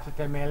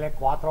HTML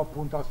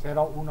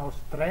 4.01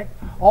 strict,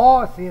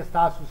 o si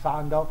estás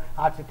usando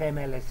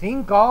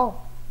HTML5,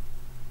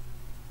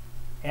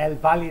 el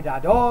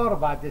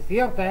validador va a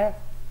decirte,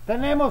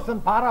 tenemos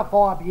un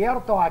párrafo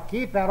abierto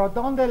aquí, pero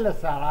 ¿dónde le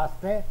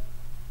cerraste?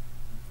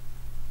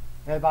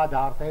 Él va a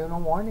darte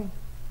un warning.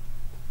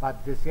 Va a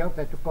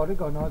decirte, tu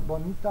código no es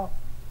bonito.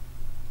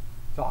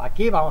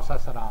 Aquí vamos a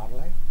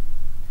cerrarle.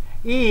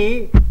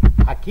 Y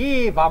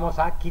aquí vamos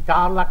a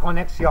quitar la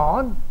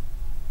conexión.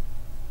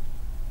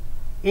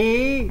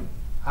 Y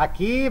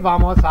aquí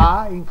vamos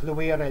a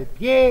incluir el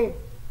pie.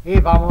 Y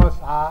vamos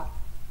a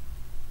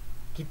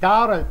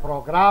quitar el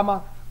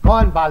programa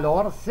con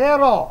valor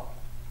 0.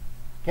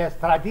 Que es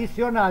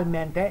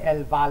tradicionalmente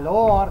el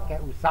valor que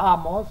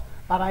usamos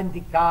para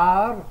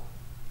indicar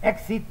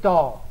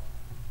éxito.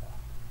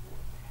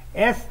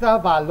 Este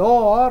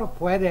valor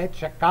puede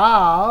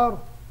checar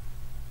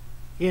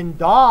en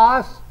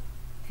DOS,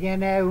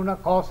 tiene una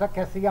cosa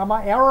que se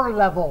llama error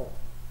level.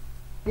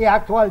 Y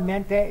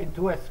actualmente en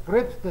tus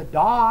scripts de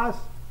DOS,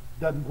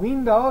 de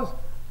Windows,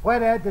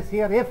 puede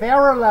decir if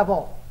error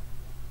level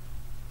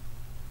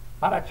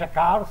para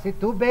checar si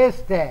tú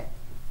viste.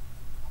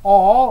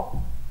 O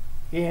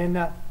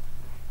en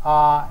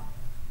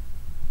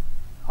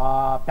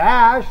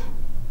Bash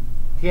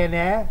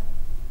tiene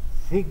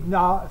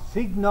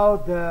signo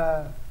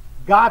de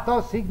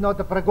gato, signo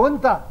de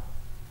pregunta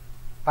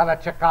para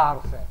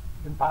checarse.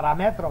 Un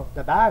parámetro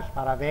de Bash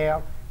para ver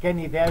qué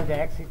nivel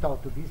de éxito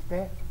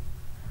tuviste.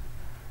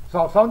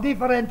 Son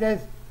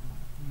diferentes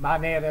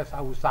maneras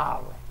a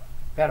usarlo.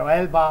 Pero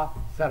él va a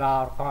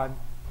cerrar con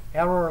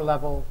error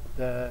level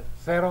de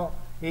 0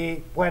 y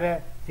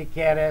puede, si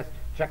quieres,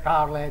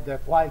 checarle de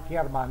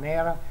cualquier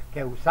manera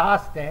que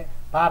usaste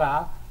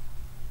para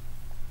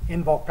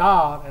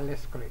invocar el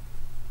script.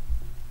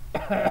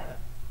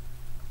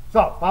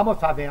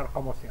 Vamos a ver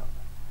cómo se hace.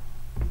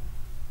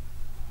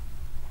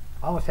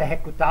 Vamos a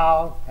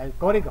ejecutar el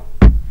código.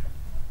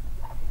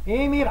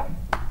 Y mira,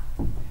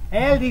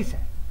 él dice,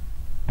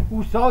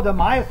 uso de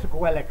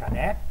MySQL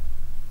Connect,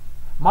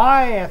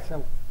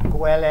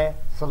 MySQL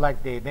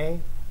SelectDB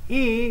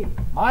y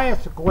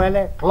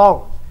MySQL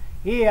Close.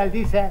 Y él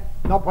dice,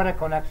 no puede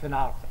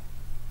conexionarse.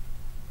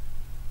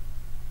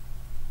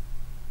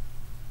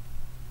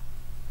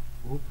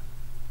 Ups,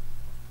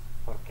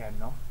 ¿por qué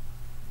no?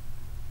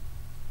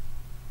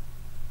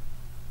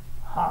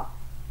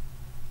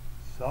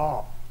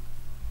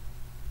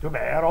 Tuve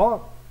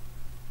error.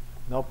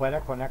 No puede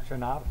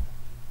conexionarse.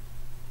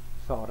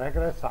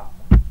 Regresamos.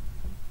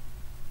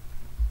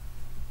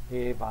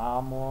 Y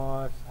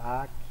vamos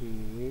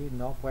aquí.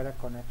 No puede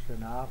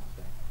conexionarse.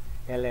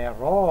 El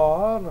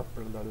error.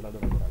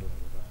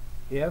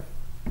 If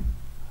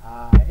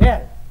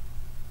él.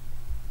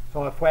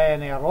 Fue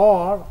un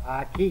error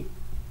aquí.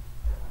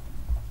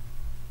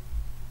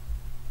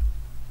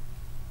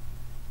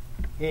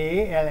 Y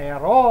el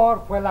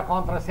error fue la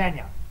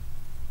contraseña.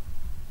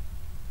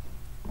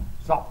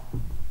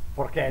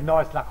 Porque no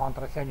es la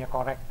contraseña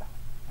correcta.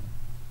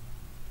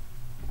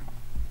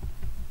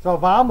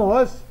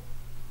 Vamos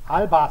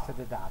al base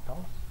de datos.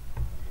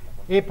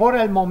 Y por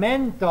el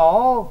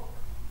momento,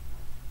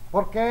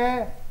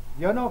 porque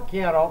yo no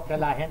quiero que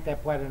la gente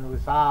pueda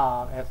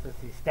usar este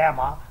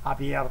sistema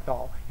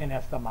abierto en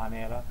esta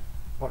manera,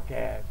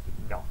 porque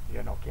no,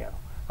 yo no quiero.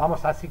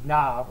 Vamos a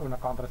asignar una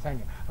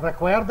contraseña.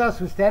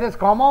 ¿Recuerdas ustedes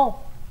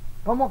cómo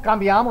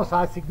cambiamos,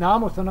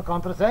 asignamos una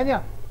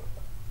contraseña?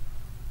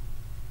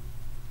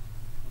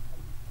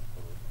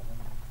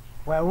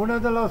 Fue uno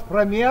de los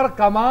primeros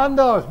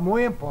comandos,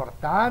 muy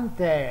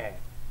importante.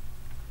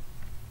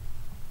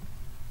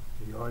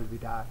 Yo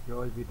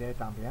olvidé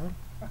también.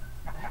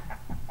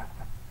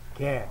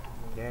 ¿Qué?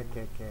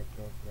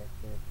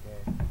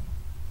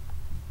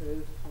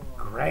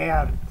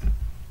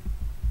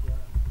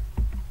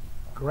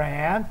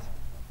 Grant.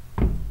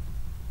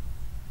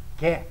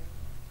 ¿Qué?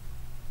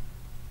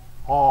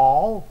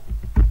 All.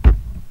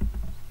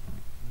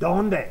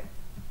 ¿Dónde?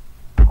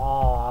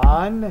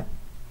 On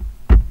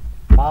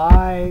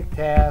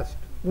myTest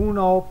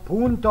 1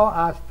 punto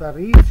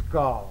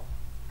asterisco.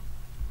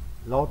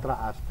 La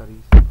otra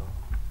asterisco.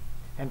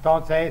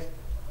 Entonces,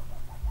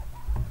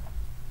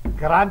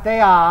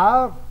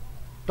 grantear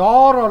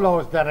todos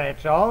los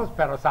derechos,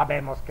 pero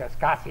sabemos que es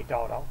casi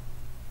todo.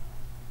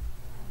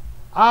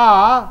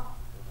 A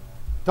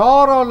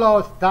todos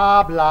los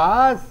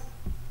tablas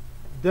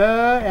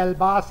de el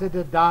base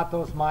de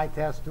datos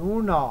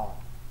myTest1.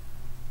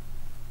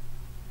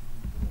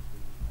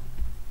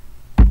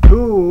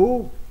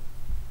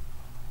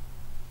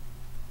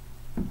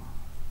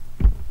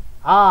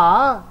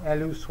 A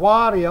el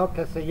usuario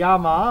que se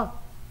llama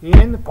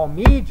en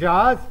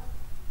comillas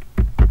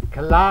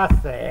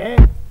clase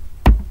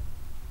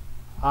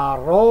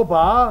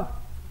 @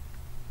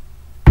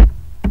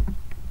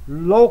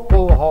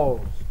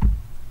 localhost.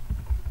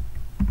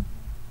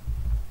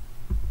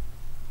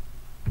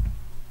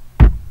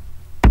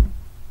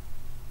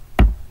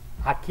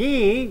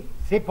 aquí,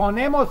 si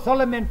ponemos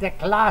solamente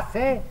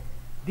clase,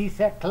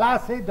 dice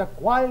clase de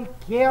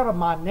cualquier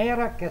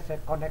manera que se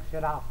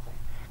conexionase.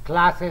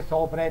 Clase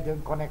sobre de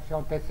una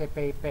conexión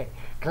TCP/IP,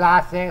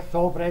 clase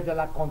sobre de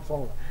la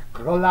consola,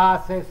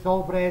 clase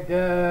sobre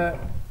de...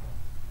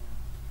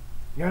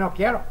 Yo no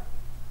quiero.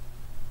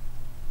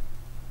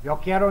 Yo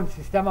quiero un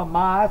sistema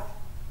más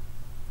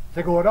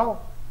seguro.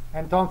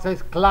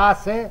 Entonces,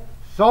 clase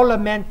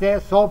solamente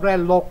sobre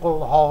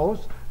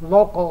localhost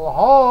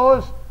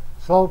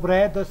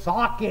sobre the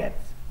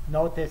sockets,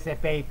 no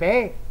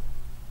TCP/IP.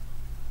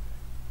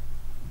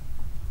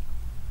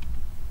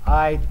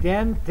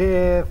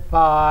 Identified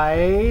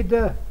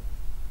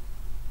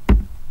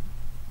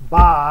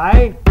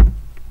by,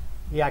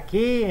 y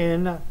aquí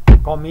en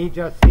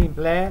comillas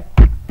simple,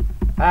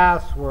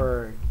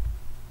 password,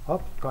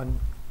 con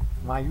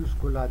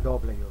mayúscula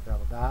W,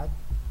 ¿verdad?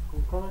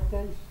 Con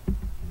conectéis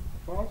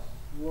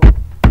password.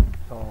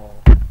 So,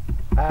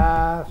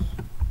 password,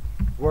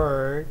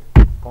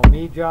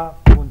 comilla,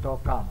 punto,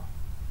 coma.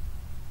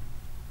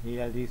 Y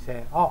él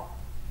dice, oh,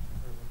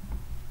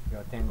 yo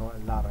tengo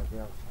la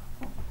reversa.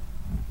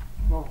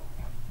 No,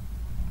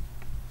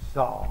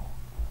 So,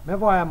 me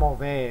voy a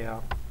mover,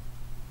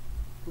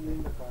 tu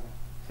linda cara.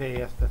 sí,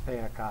 esta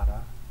fea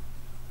cara,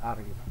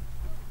 arriba.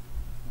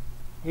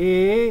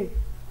 Y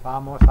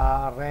vamos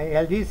a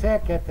él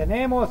dice que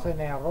tenemos un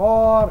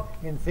error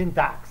en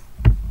syntax.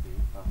 Sí,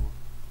 vamos.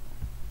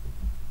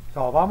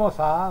 So, vamos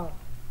a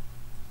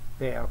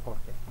ver por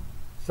qué.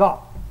 So,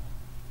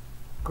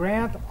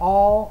 grant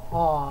all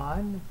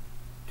on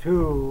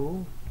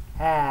to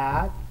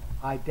had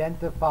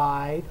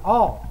identified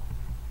all.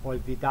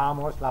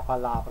 Olvidamos la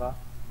palabra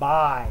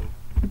by.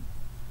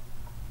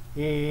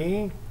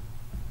 Y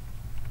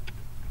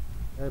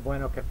es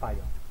bueno que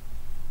falló.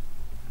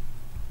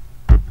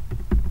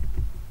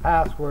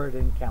 Password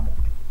en camel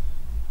case.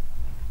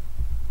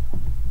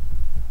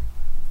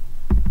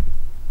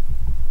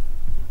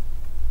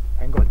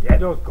 Tengo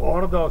dedos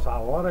gordos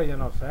ahora, yo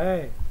no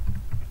sé.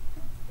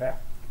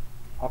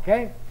 ¿Ok?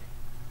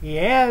 Y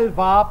él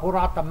va por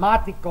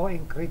automático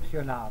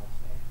encripcionarse.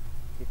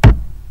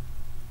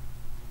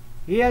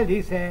 Y él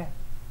dice,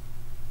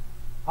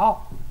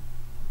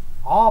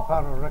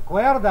 pero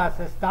recuerdas,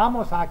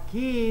 estamos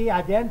aquí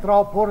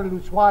adentro por el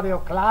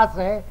usuario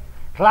clase.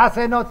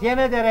 Clase no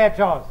tiene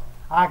derechos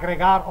a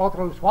agregar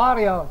otros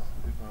usuarios.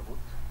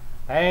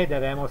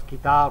 Debemos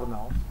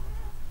quitarnos.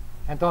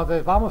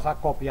 Entonces vamos a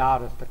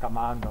copiar este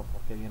comando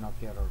porque yo no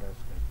quiero reescribir.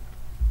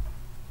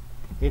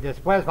 Y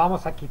después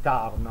vamos a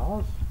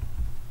quitarnos.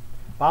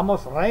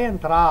 Vamos a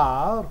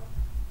reentrar.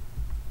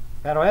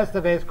 Pero esta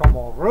vez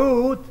como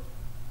root.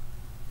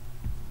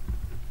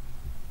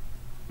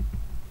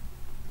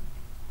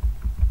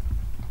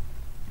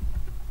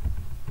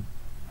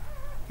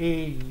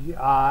 Y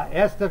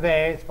esta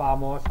vez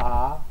vamos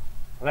a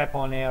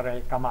reponer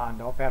el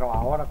comando, pero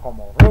ahora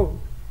como root.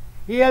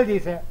 Y él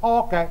dice,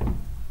 ok.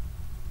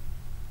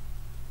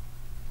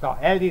 So,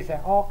 él dice,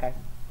 ok.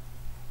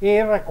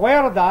 Y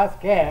recuerdas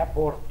que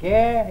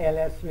porque él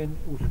es un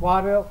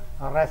usuario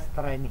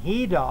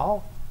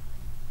restringido,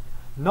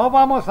 no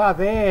vamos a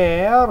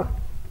ver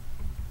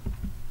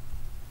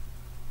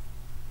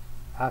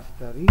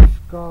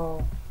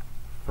asterisco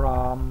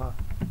from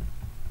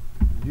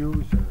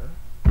user.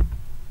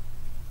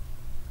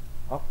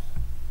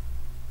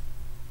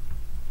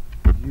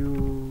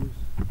 Use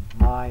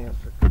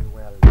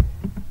MySQL.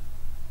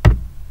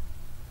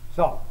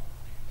 So,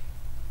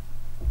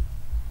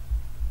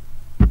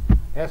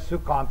 es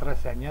su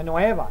contraseña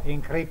nueva,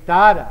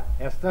 encriptada.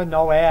 Esto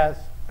no es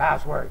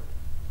password.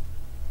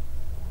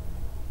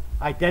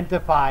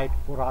 Identified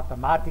por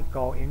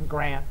automático en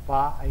Grant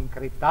va a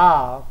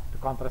encriptar tu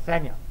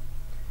contraseña.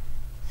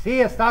 Si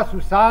estás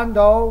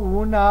usando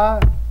una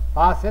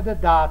base de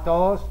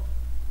datos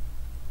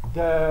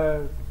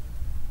de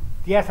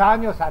 10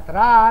 años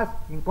atrás,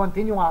 en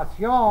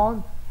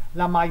continuación,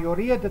 la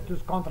mayoría de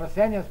tus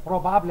contraseñas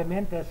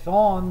probablemente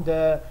son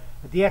de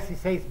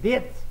 16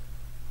 bits.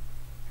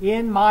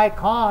 En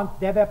MyConf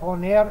debe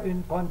poner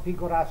en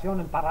configuración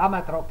un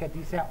parámetro que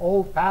dice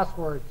old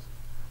passwords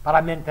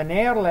para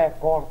mantenerle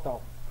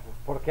corto,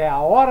 porque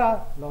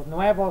ahora los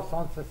nuevos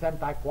son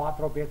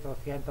 64 bits o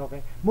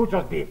 120,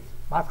 muchos bits,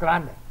 más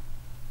grande,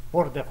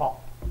 por default.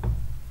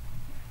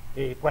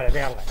 Y puede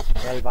verle,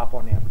 él va a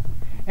poner.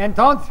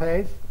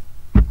 Entonces,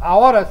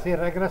 ahora si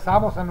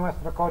regresamos a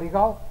nuestro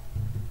código,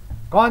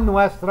 con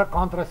nuestra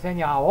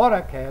contraseña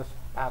ahora, que es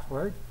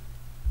password,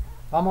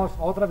 vamos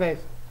otra vez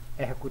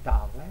a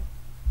ejecutarle.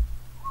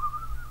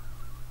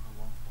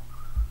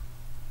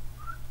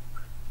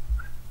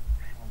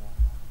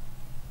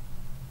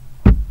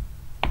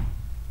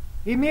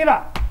 Y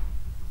mira,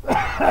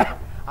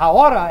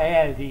 ahora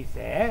él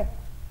dice,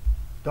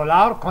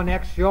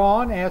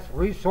 $conexión es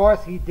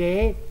resource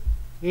ID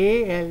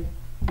y el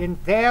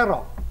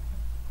entero.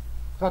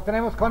 So,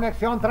 tenemos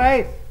conexión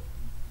 3.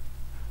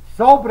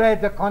 Sobre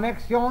de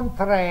conexión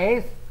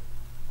 3,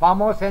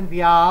 vamos a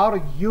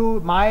enviar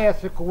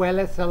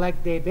MySQL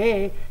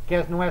SelectDB, que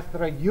es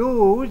nuestro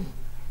use,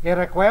 Y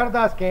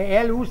recuerdas que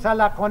él usa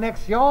la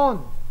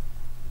conexión.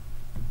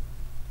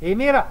 Y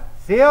mira,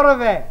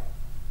 sirve.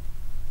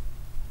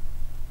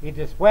 Y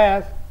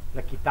después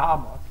le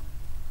quitamos.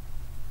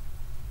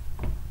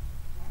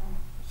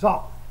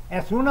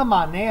 Es una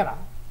manera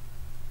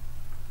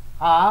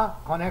a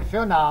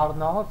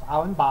conexionarnos a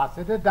una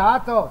base de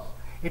datos.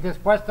 Y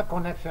después de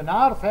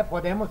conexionarse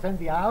podemos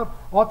enviar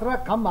otro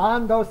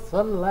comando,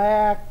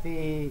 select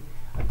y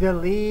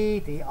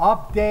delete y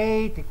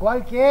update y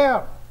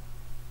cualquier.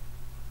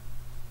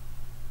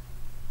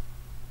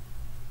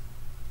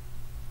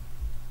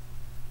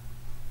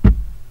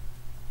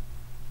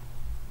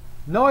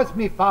 No es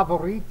mi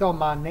favorita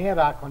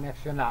manera de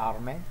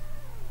conexionarme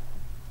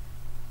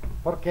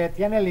porque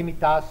tiene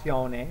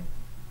limitaciones.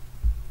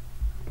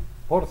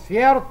 Por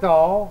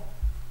cierto,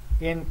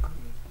 en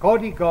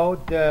código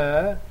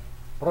de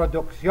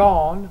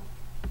producción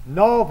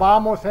no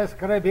vamos a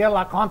escribir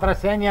la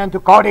contraseña en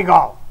tu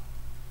código.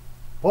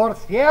 Por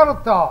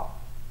cierto.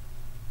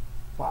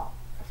 Well,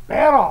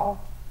 espero.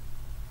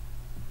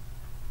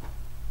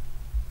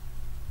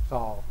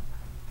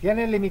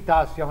 Tiene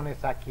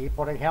limitaciones aquí.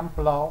 Por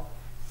ejemplo,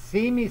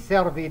 si mi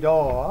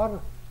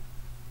servidor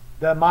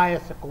de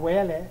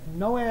MySQL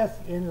no es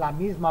en la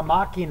misma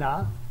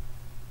máquina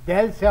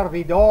del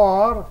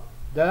servidor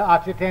de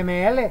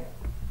HTML,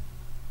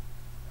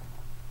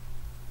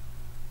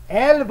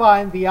 él va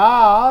a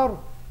enviar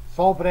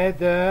sobre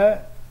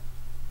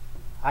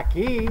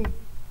aquí,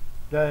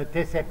 de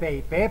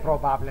TCP/IP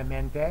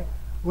probablemente,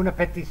 una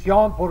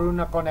petición por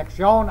una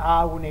conexión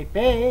a un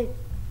IP,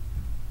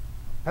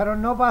 pero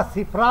no va a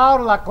cifrar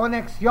la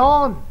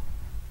conexión.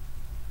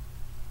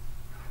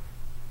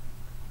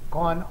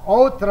 Con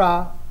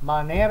otra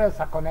manera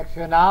de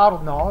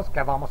conexionarnos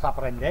que vamos a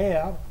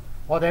aprender,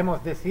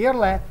 podemos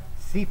decirle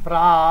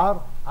cifrar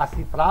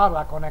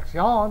la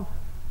conexión.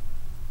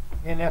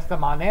 En esta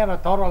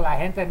manera, toda la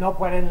gente no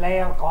puede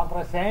leer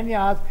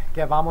contraseñas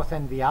que vamos a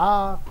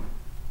enviar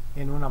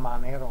en una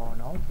manera o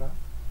en otra.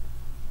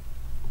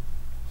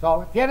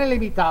 Tiene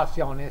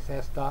limitaciones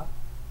esta.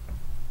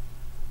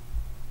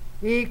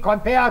 Y con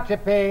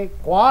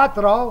PHP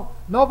 4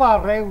 no va a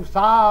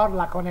reusar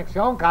la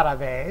conexión cada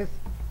vez.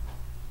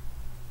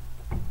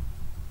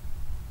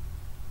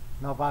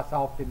 No vas a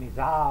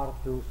optimizar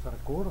tus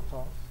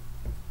recursos.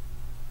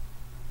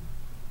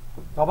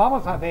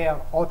 Vamos a ver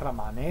otra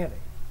manera.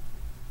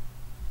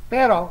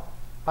 Pero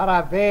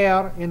para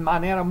ver en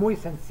manera muy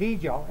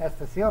sencilla,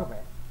 esto sirve.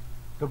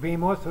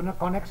 Tuvimos una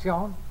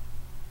conexión,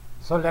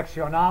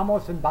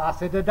 seleccionamos en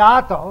base de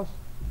datos,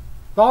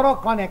 todo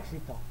con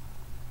éxito.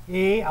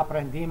 Y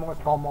aprendimos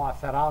cómo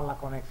hacer la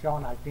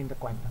conexión al fin de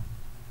cuentas.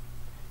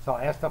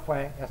 Este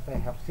fue este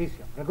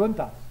ejercicio.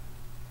 ¿Preguntas?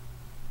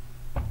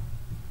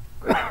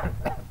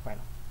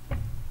 Bueno.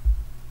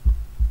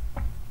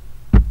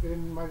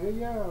 En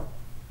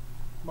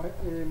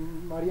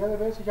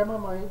MariaDB se llama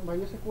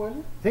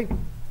MySQL. Sí,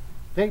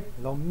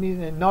 lo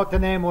mismo. No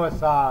tenemos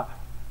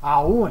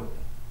aún,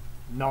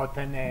 no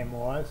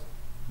tenemos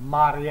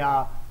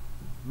MariaDB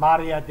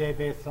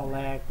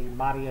Select y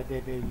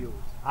MariaDB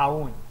Use,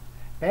 aún.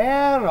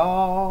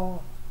 Pero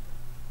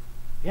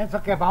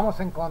pienso que vamos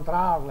a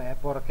encontrarle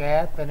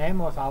porque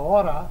tenemos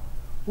ahora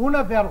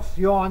una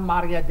versión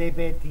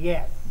MariaDB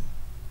 10,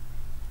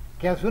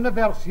 que es una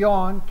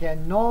versión que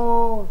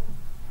no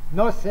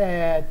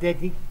se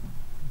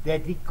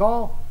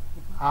dedicó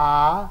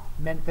a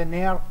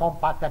mantener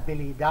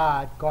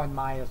compatibilidad con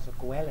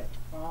MySQL.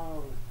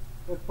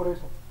 Es por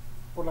eso,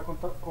 por la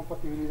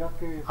compatibilidad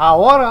que...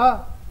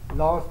 Ahora,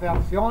 las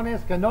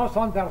versiones que no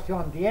son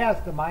versión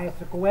 10 de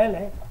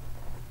MySQL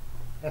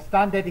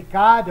están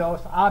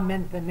dedicados a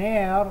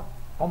mantener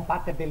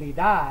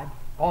compatibilidad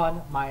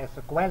con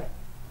MySQL.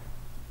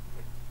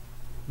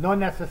 No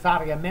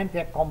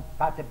necesariamente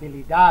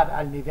compatibilidad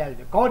al nivel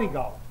de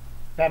código,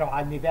 pero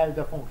al nivel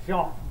de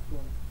función.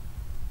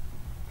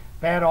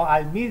 Pero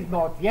al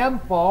mismo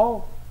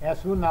tiempo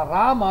es una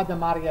rama de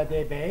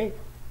MariaDB,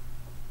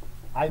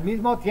 al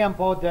mismo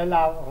tiempo de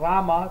la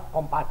rama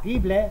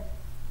compatible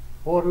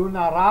por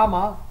una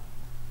rama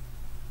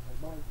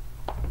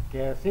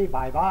que sí,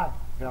 bye,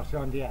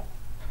 versión 10.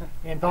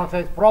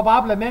 Entonces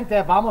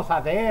probablemente vamos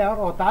a ver,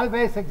 o tal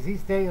vez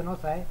existe, yo no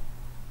sé,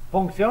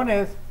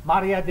 funciones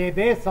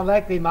MariaDB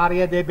Select y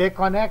MariaDB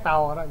Connect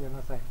ahora, yo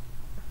no sé.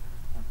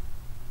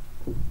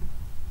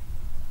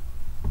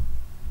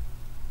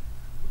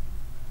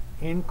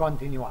 En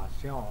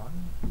continuación,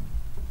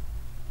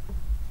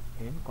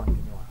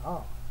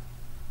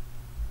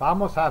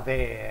 vamos a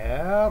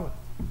ver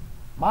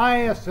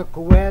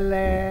MySQL.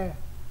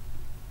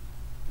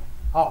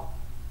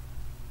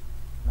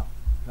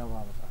 No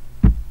vamos a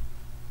ver.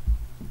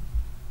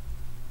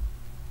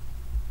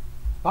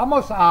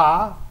 Vamos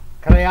a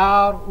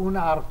crear un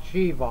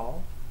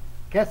archivo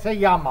que se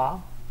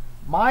llama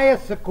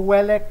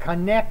MySQL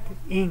Connect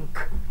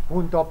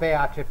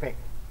Inc.php.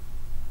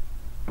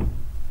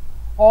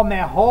 O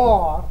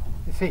mejor,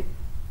 sí,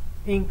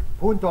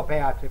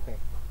 inc.php.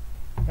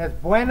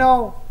 Es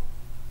bueno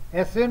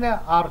es un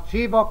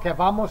archivo que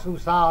vamos a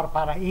usar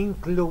para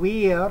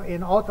incluir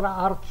en otros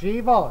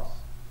archivos.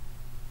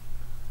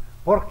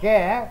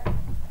 Porque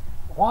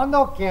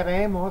cuando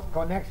queremos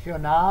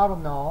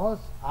conexionarnos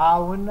a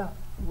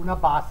una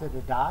base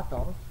de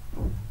datos,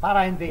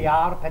 para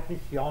enviar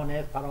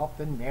peticiones, para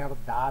obtener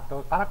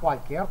datos, para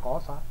cualquier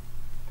cosa,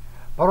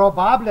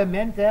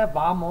 probablemente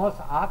vamos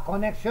a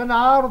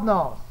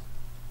conexionarnos.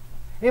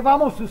 Y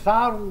vamos a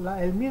usar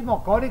el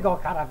mismo código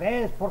cada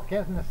vez porque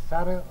es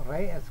necesario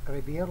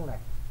reescribirle.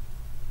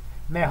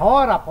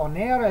 Mejor a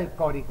poner el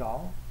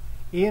código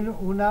en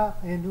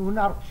un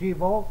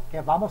archivo que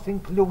vamos a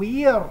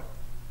incluir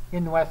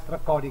en nuestro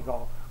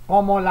código,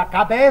 como la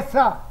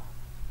cabeza.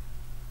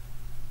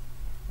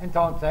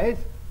 Entonces,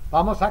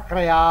 vamos a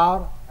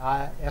crear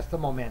a este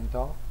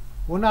momento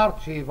un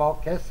archivo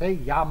que se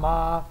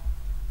llama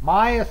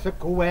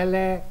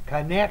MySQL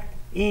Connect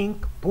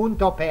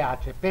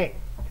Inc.php.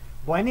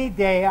 Buena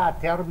idea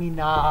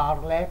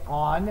terminarle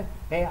con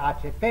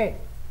PHP,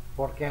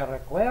 porque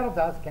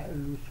recuerdas que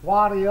el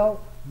usuario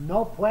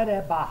no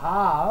puede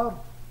bajar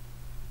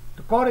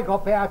tu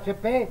código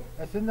PHP,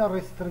 es una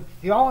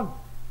restricción.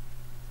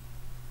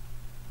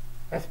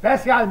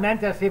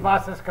 Especialmente si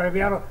vas a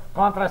escribir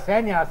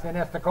contraseñas en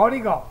este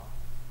código.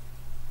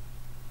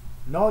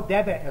 No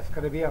debe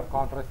escribir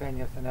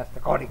contraseñas en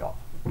este código.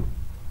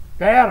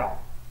 Pero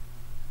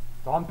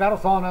son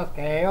personas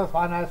que ellos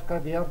van a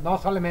escribir no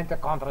solamente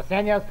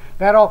contraseñas,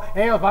 pero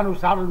ellos van a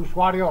usar el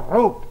usuario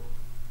root.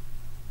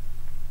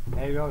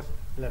 Ellos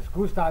les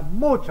gusta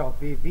mucho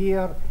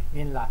vivir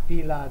en la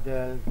fila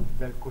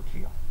del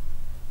cuchillo.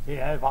 Y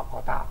él va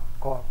a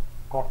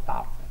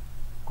cortarse.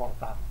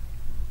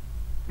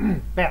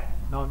 Pero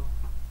no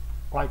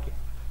cualquier.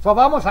 So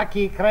vamos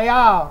aquí a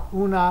crear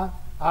un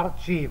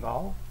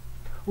archivo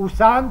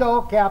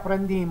usando que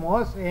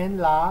aprendimos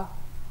en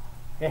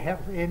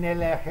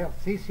el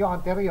ejercicio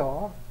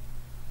anterior.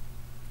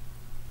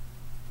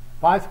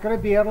 Va a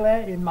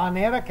escribirle en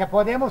manera que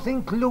podemos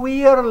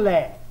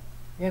incluirle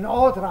en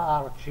otro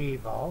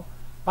archivo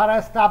para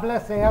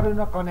establecer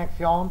una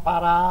conexión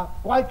para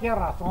cualquier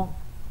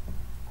razón.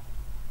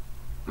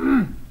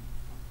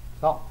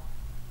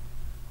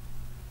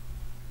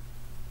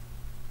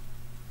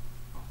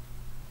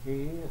 Y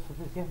es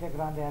suficiente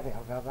grande a ver,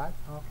 ¿verdad?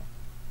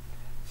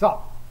 Okay.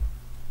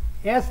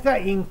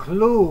 Este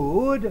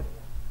include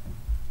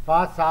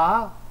vas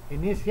a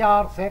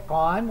iniciarse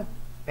con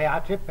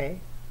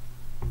PHP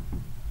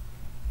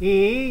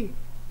y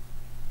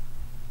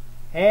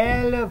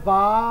él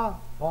va a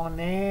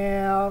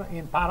poner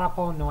en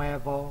párrafo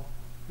nuevo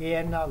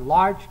en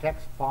large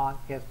text font,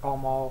 que es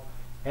como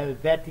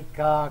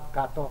Helvética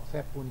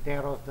 14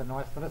 punteros de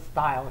nuestro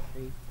style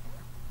sheet.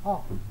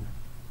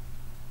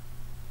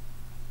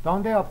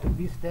 ¿Dónde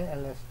obtuviste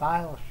el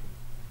style sheet?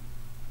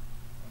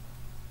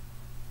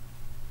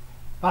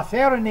 Va a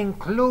ser un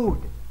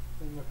include.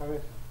 En la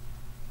cabeza.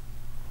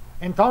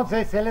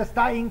 Entonces, él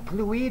está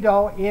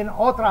incluido en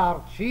otro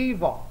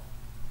archivo.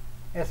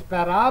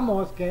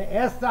 Esperamos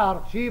que este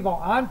archivo,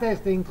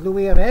 antes de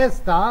incluir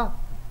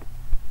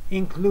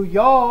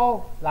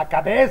incluyó la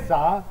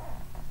cabeza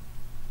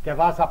que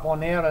vas a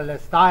poner el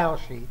style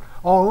sheet.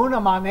 O una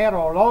manera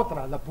o la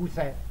otra,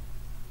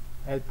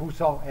 él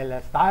puso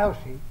el style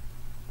sheet.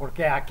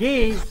 Porque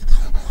aquí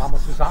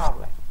vamos a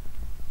usarle.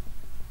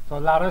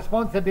 La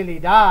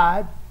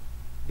responsabilidad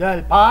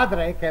del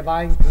padre que va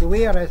a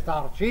incluir este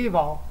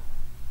archivo,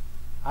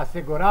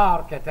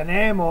 asegurar que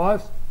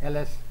tenemos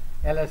el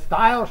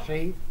style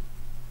sheet,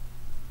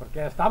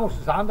 porque estamos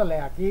usándole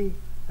aquí.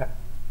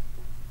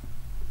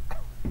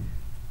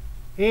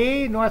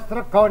 Y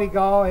nuestro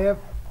código,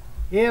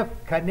 if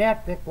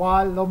connect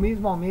igual, lo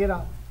mismo,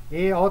 mira.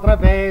 Y otra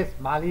vez,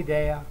 mala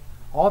idea.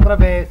 Otra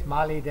vez,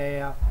 mala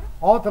idea.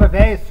 Otra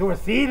vez,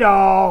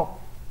 suicidio.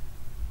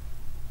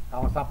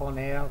 Vamos a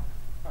poner.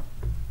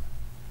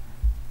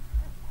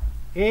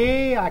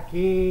 Y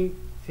aquí,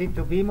 si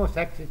tuvimos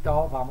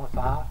éxito, vamos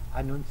a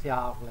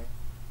anunciarle.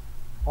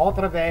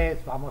 Otra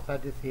vez vamos a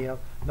decir,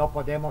 no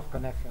podemos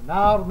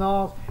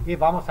conexionarnos y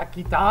vamos a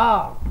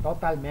quitar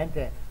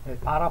totalmente el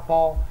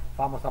párrafo.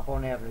 Vamos a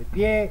poner el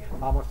pie,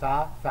 vamos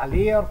a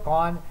salir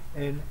con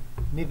el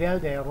nivel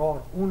de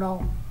error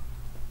 1.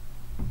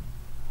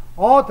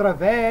 Otra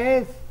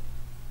vez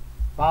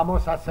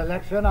vamos a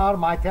seleccionar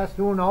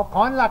MyTest1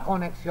 con la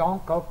conexión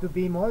que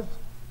obtuvimos.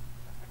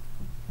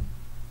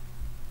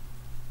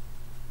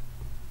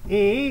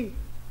 Y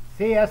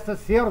si esto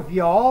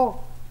sirvió,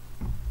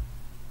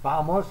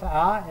 vamos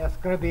a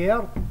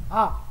escribir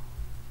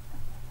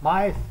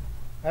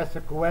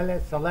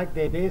MySQL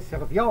SelectDB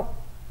sirvió.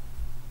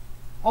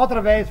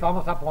 Otra vez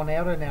vamos a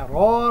poner un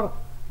error.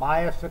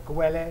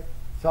 MySQL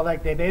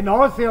SelectDB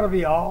no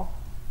sirvió.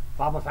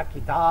 Vamos a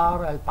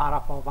quitar el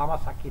párrafo,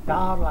 vamos a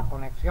quitar la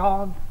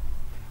conexión,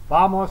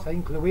 vamos a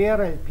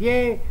incluir el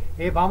pie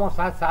y vamos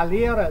a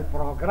salir el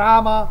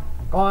programa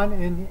con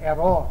un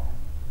error.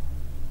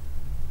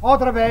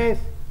 Otra vez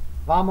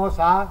vamos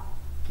a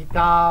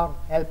quitar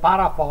el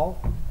párrafo,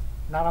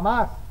 nada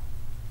más.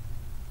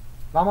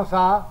 Vamos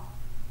a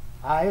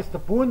a este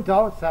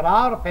punto,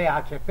 cerrar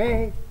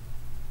PHP,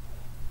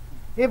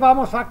 y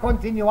vamos a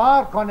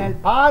continuar con el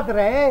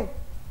padre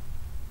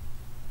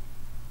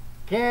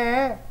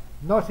que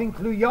nos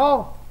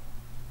incluyó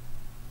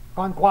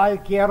con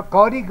cualquier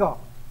código.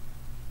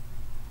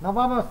 No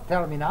vamos a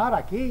terminar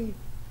aquí.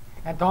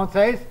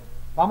 Entonces,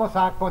 vamos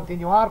a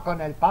continuar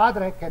con el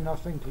padre que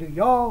nos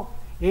incluyó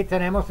y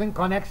tenemos en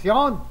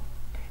conexión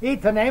y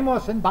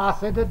tenemos en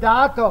base de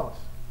datos.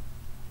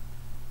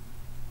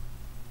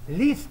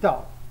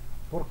 Listo,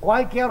 por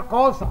cualquier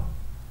cosa.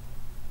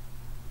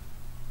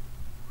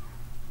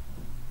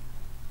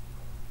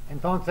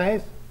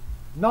 Entonces,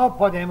 no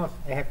podemos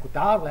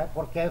ejecutarle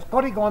porque es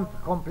código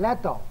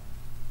completo.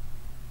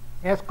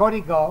 Es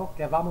código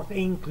que vamos a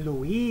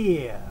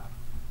incluir.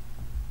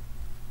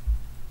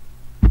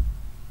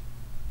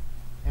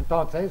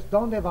 Entonces,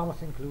 ¿dónde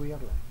vamos a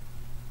incluirle?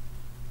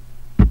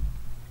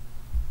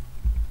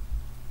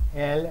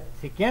 El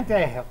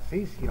siguiente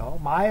ejercicio,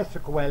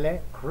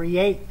 MySQL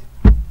create.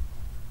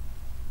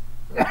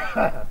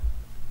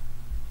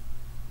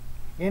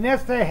 En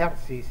este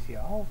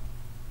ejercicio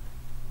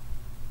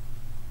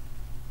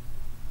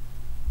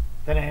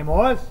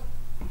tenemos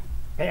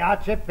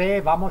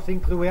PHP, vamos a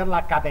incluir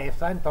la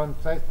cabeza,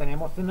 entonces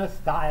tenemos un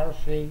style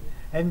sheet,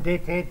 en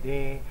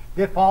DTD,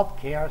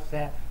 default care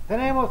set,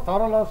 tenemos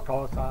todas las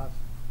cosas.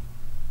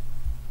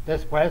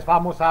 Después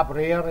vamos a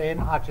abrir en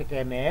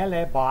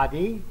HTML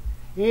body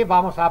y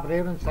vamos a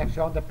abrir una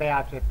sección de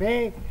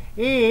PHP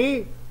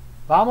y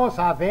vamos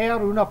a ver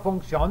una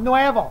función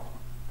nueva,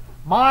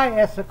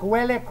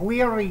 MySQL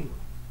query.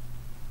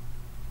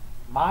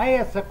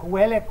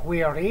 MySQL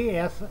query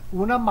es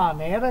una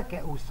manera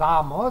que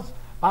usamos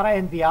para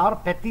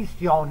enviar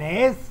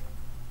peticiones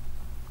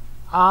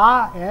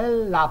a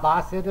la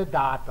base de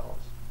datos.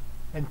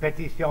 En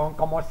petición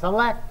como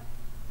select,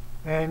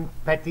 en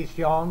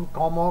petición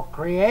como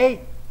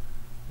create,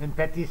 en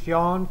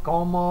petición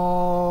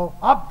como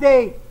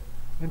update,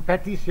 en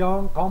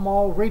petición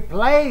como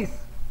replace.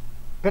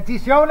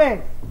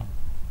 Peticiones.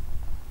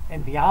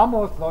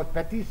 Enviamos las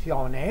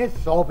peticiones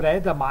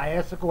sobre the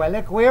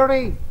MySQL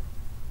query.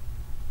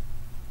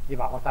 Y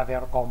vamos a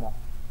ver cómo.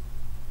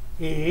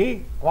 Y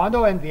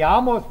cuando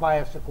enviamos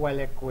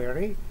MySQL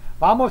query,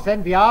 vamos a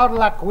enviar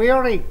la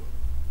query,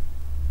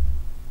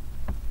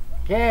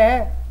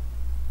 que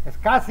es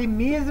casi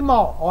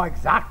mismo, o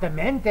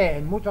exactamente,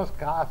 en muchos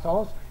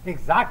casos,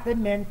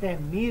 exactamente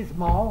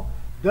mismo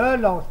de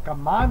los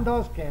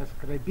comandos que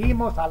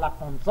escribimos a la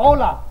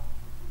consola.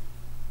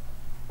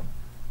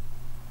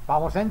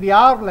 Vamos a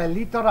enviarle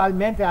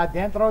literalmente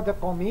adentro de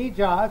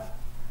comillas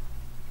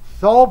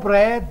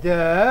sobre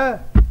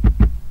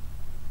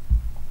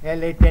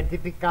el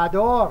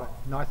identificador,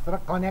 nuestra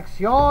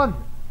conexión,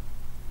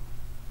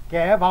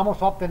 que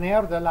vamos a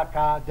obtener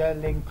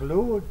del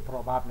include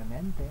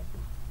probablemente.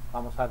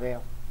 Vamos a ver.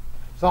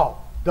 Son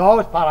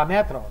dos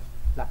parámetros,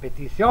 la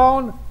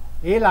petición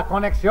y la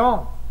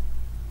conexión.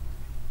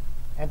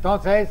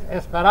 Entonces,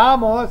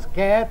 esperamos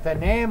que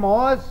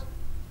tenemos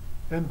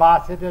un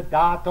base de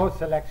datos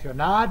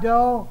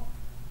seleccionado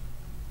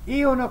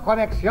y una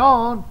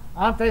conexión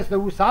antes de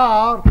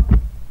usar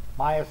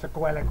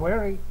MySQL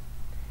query.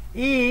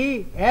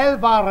 Y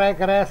él va a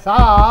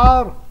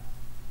regresar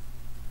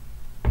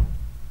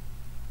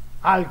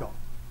algo.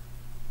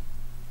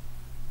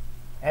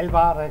 Él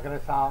va a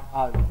regresar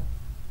algo.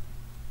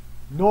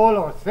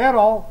 Nulo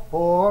 0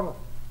 por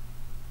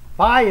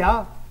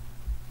falla.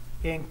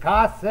 En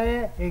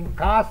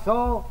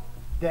caso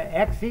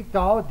de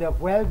éxito,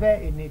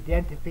 devuelve un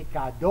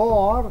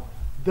identificador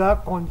de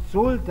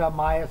consulta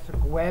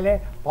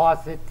MySQL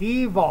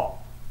positivo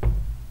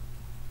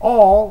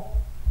o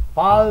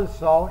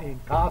falso en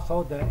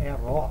caso de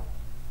error.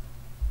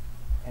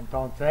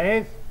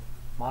 Entonces,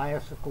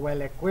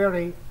 MySQL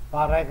query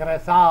va a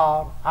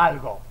regresar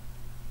algo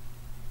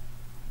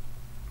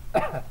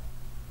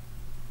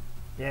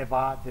que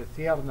va a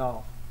decirnos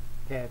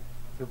que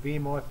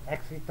tuvimos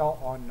éxito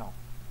o no.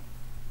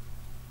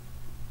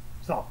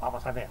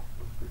 Vamos a ver.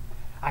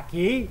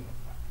 Aquí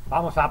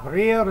vamos a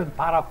abrir un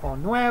párrafo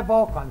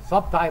nuevo con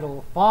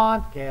subtitle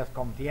font, que es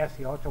con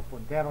 18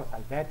 punteros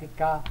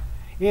alfabética,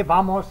 y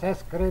vamos a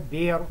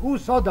escribir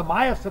uso de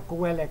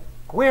MySQL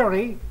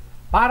query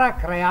para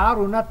crear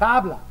una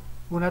tabla,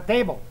 una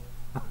table,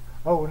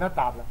 o una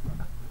tabla.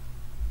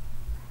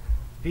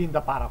 Fin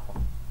de párrafo.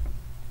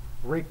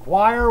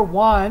 Require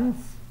once,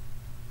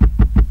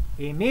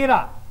 y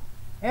mira,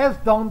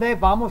 es donde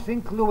vamos a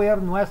incluir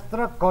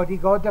nuestro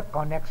código de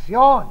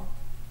conexión.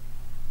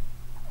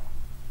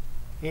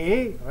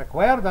 Y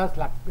recuerdas,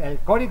 el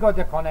código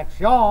de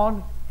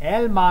conexión,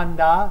 él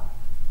manda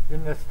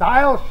un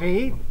style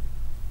sheet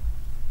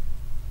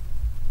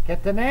que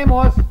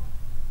tenemos,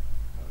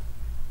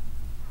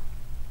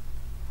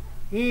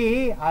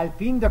 y al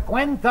fin de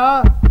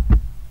cuentas,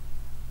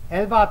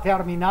 él va a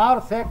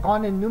terminarse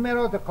con el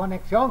número de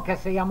conexión que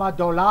se llama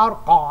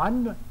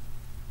 $con,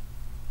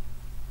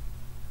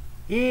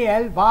 y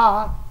él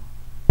va a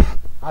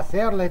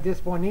hacerle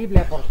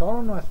disponible por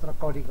todo nuestro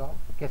código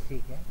que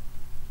sigue.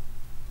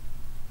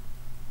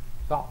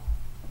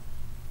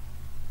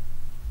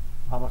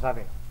 Vamos a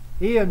ver.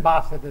 Y una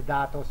base de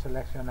datos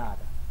seleccionada.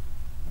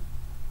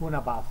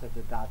 Una base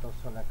de datos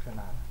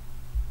seleccionada.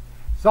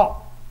 So,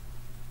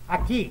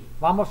 aquí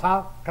vamos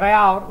a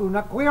crear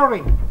una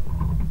query.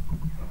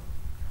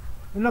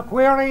 Una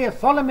query es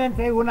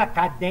solamente una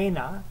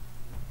cadena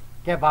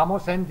que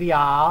vamos a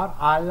enviar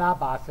a la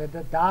base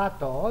de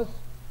datos.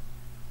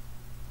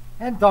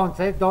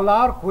 Entonces,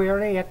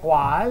 $query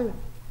igual,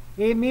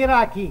 y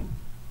mira aquí,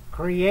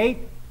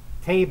 create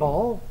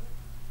table,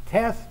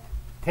 test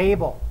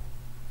table.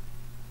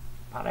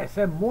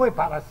 Parece muy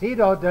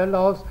parecido de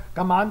los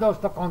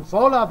comandos de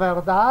consola,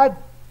 ¿verdad?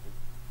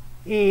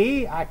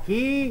 Y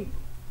aquí,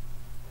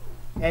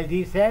 él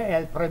dice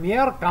el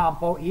primer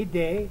campo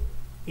id,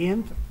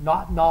 int,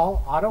 not null,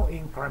 auto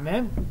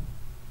increment.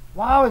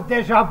 Wow, es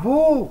déjà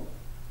vu.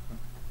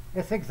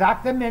 Es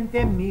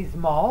exactamente el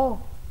mismo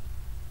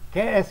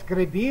que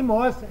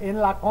escribimos en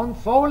la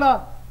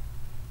consola.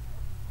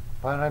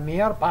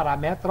 Primer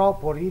parámetro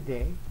por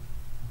id.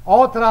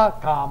 Otro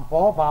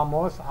campo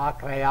vamos a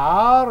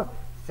crear,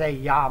 se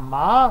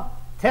llama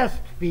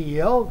test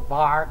field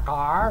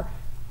varchar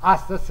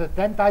hasta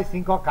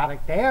 75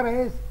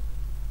 caracteres.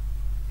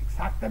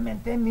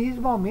 Exactamente el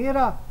mismo,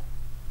 mira.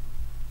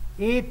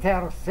 Y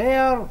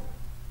tercer,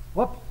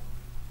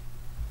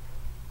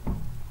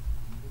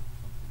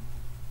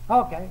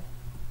 ok.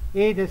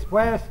 Y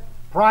después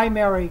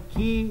primary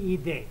key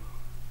id.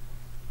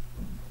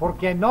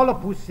 Porque no lo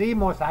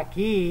pusimos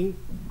aquí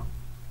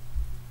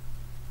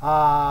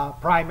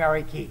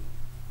primary key.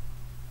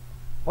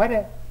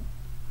 Puede,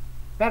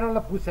 pero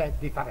lo puse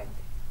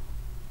diferente.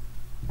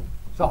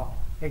 So,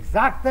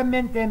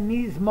 exactamente el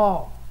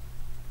mismo.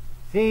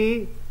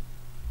 Si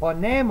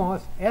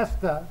ponemos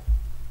este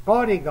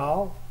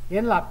código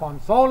en la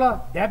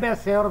consola, debe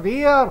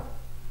servir.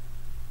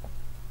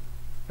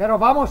 Pero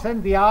vamos a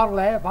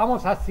enviarle,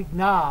 vamos a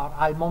asignar,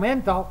 al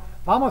momento,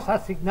 vamos a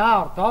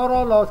asignar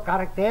todos los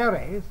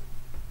caracteres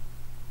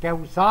que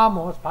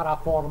usamos para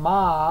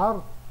formar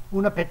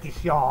una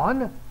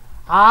petición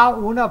a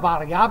una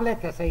variable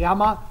que se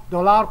llama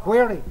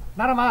 $query.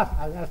 Nada más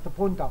a este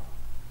punto.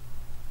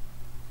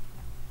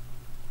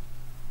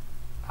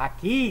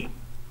 Aquí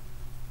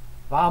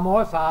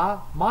vamos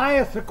a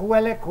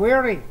MySQL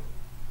query.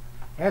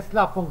 Es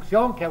la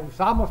función que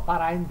usamos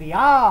para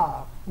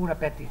enviar una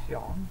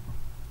petición.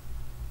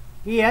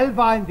 Y él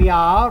va a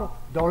enviar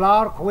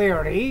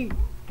 $query,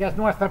 que es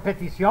nuestra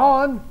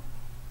petición,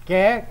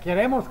 que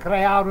queremos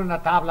crear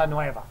una tabla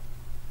nueva.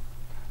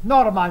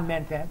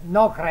 Normalmente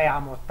no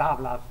creamos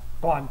tablas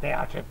con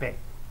PHP,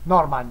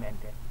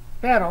 normalmente.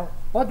 Pero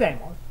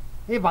podemos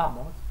y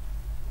vamos.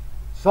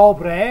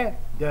 Sobre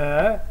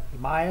de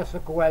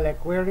MySQL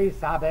query,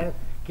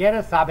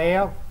 quiere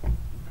saber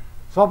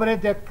sobre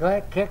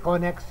de qué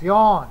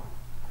conexión.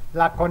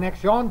 La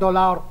conexión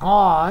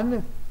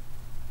 $con,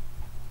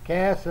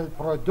 que es el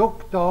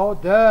producto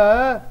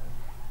de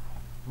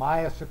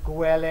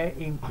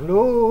MySQL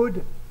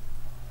include,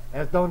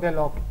 es donde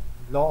lo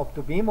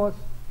obtuvimos.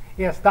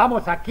 Y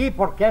estamos aquí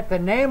porque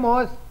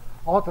tenemos,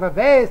 otra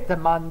vez te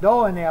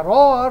mandó un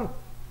error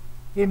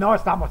y no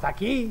estamos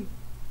aquí.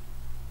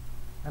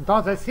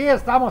 Entonces, si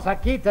estamos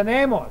aquí,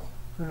 tenemos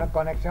una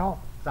conexión.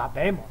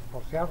 Sabemos,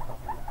 por cierto.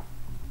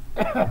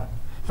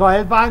 So,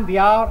 él va a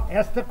enviar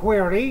este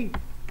query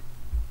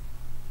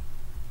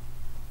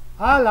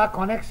a la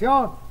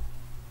conexión.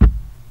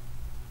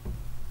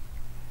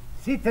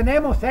 Si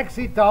tenemos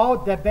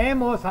éxito,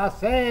 debemos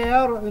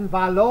hacer un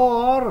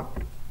valor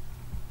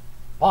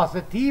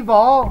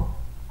positivo,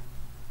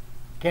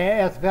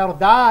 que es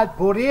verdad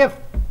por if,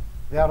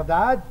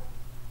 ¿verdad?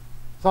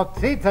 So,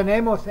 si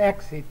tenemos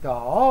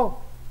éxito,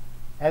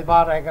 él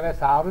va a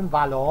regresar un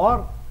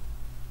valor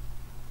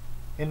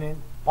en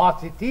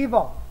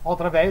positivo.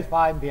 Otra vez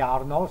va a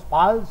enviarnos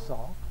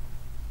falso.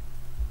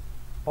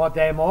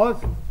 Vamos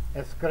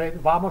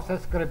a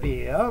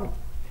escribir,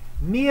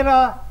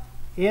 mira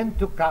en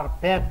tu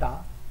carpeta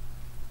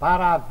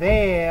para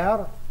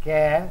ver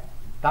que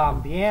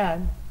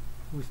también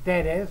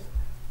ustedes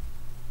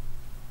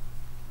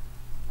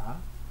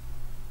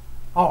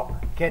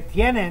que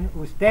tienen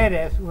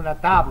ustedes una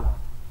tabla,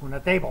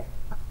 una table.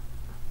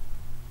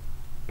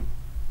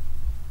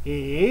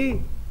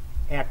 Y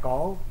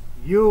echo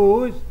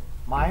use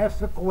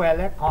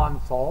MySQL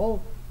console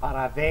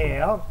para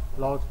ver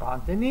los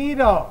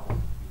contenidos.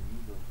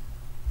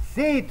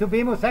 Sí,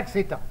 tuvimos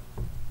éxito.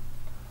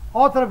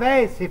 Otra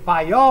vez, si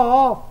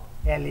falló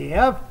el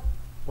if,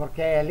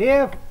 porque el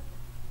if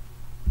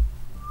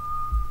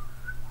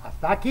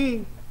hasta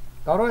aquí,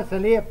 todo es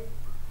el if.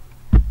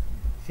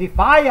 Si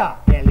falla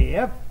el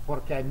if,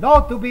 porque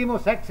no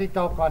tuvimos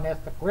éxito con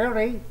esta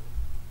query,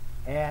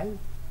 él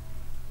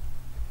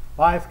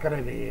va a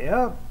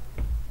escribir,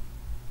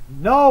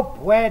 no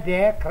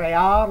puede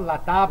crear la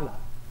tabla.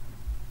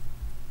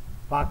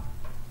 Va a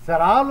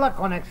cerrar la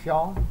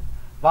conexión,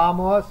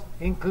 vamos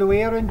a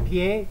incluir un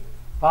pie,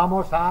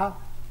 vamos a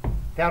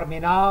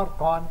terminar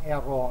con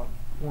error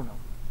 1.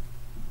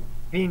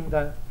 Fin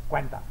de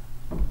cuenta.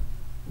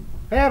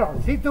 Pero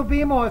si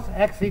tuvimos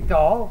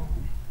éxito,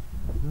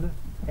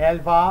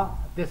 él va a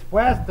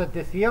después de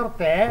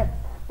decirte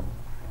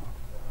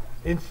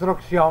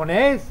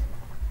instrucciones,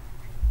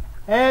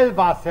 él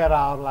va a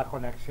cerrar la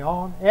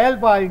conexión,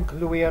 él va a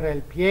incluir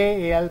el pie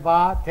y él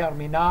va a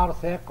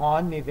terminarse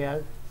con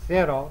nivel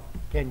 0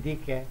 que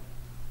indique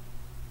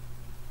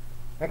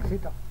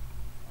éxito.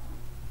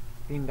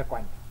 Fin de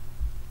cuentas.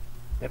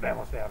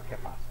 Debemos ver qué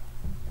pasa.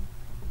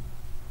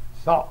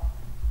 So,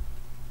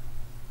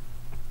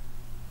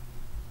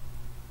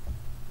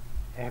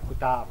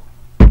 ejecutar.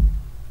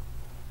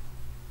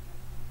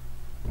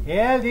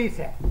 Él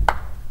dice,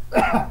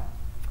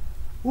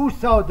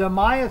 uso de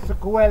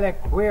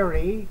MySQL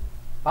Query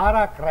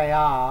para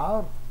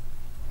crear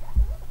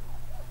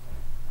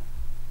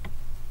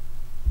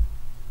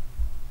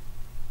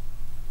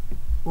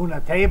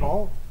una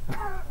table,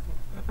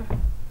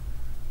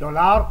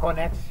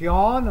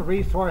 $conexión,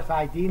 resource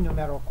ID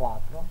número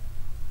 4.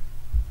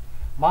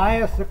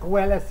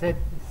 MySQL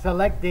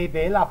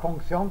SelectDB, la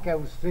función que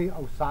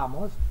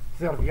usamos,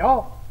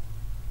 sirvió.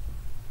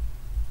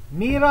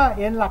 Mira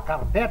en la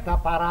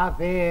carpeta para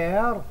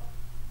ver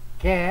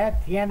que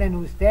tienen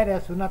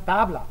ustedes una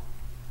tabla.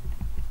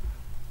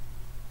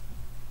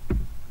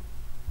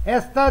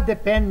 Esta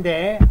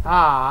depende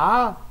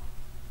a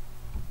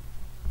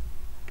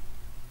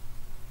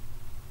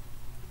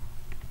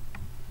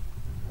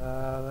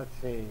let's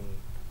see.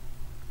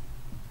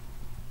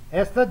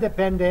 Esta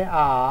depende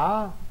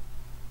a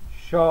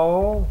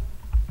show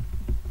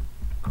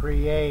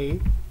create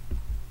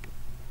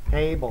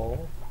table.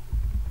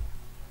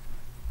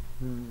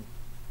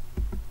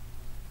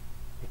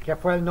 ¿Y qué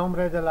fue el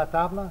nombre de la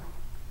tabla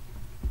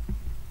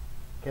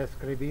que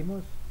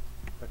escribimos?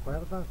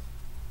 ¿Recuerdas?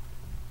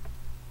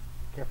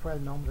 ¿Qué fue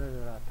el nombre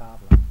de la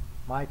tabla?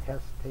 My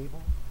test table.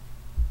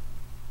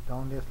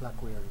 ¿Dónde es la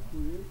query?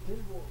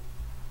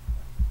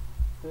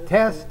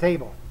 Test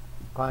table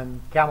con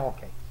camel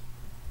case.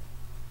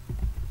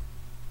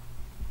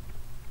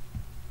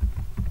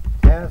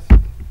 Test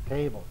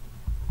table.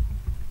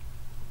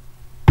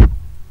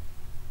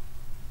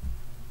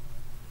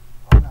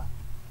 Hola.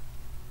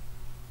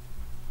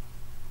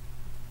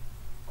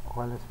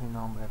 ¿Cuál es mi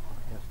nombre?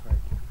 Porque estoy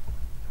aquí.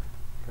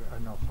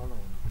 No, solo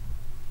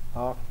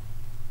uno.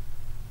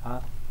 Okay.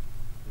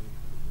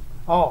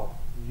 Oh,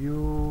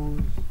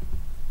 use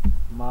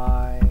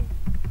my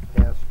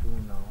test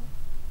 1.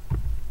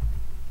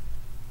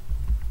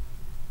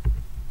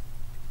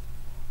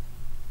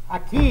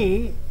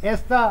 Aquí,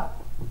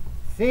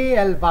 si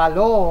el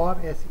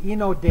valor es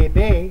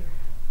InnoDB,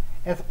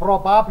 es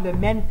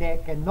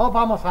probablemente que no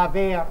vamos a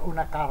ver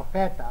una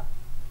carpeta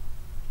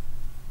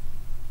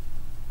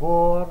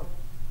por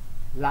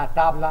la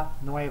tabla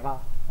nueva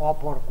o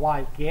por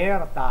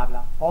cualquier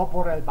tabla o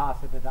por el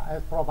base de datos.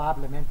 Es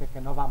probablemente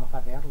que no vamos a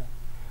verla.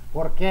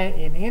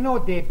 Porque en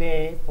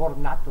InnoDB, por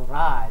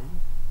natural,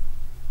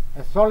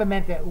 es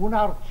solamente un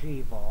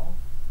archivo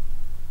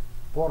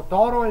por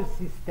todo el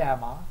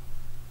sistema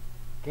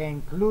que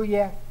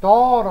incluye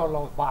todos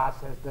los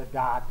bases de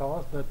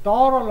datos de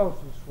todos los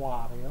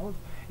usuarios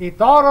y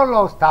todas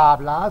las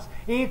tablas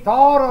y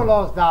todos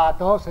los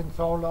datos en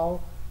solo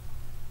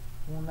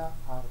un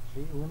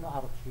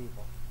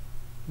archivo.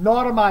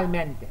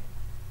 Normalmente.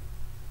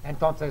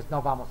 Entonces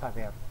no vamos a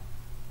verlo.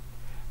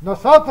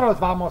 Nosotros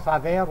vamos a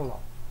verlo.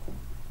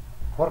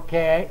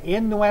 Porque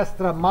en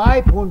nuestra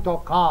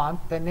my.conf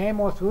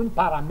tenemos un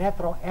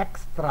parámetro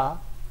extra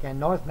que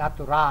no es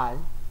natural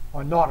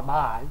o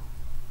normal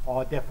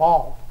o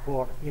default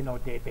por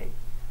InnoDB.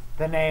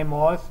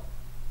 Tenemos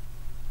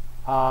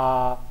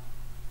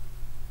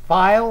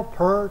file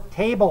per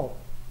table.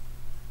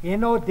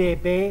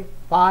 InnoDB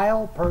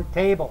file per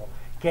table,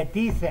 que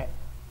dice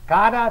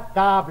cada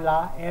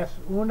tabla es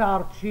un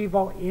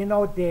archivo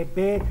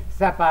InnoDB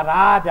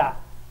separada.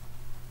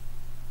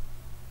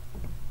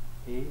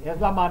 Y es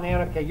la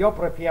manera que yo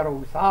prefiero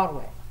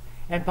usarle.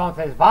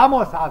 Entonces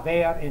vamos a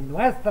ver en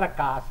nuestro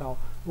caso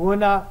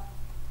una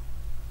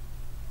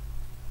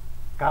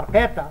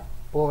carpeta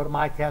por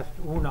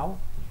mytest1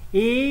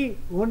 y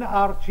un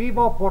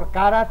archivo por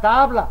cada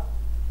tabla.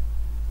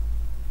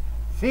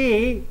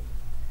 Si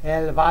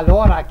el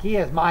valor aquí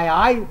es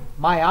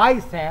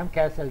myISAM,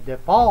 que es el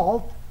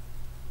default,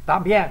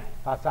 también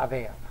vas a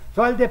ver.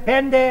 Él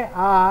depende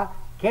a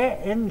qué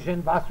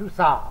engine vas a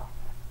usar.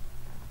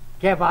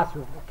 ¿Qué vas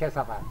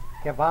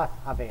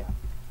a ver?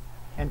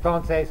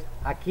 Entonces,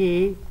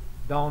 aquí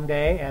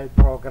donde el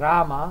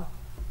programa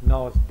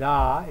nos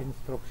da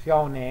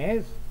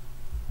instrucciones.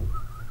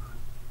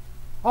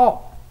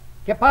 Oh,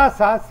 ¿qué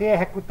pasa si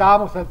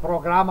ejecutamos el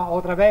programa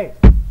otra vez?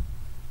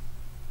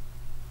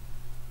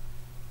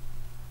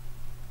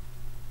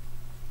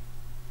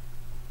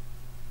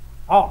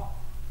 Oh,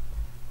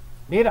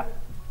 mira,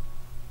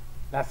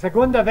 la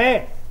segunda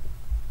vez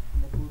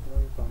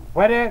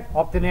puede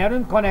obtener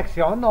una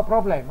conexión, no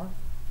problema.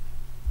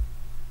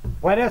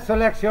 Puede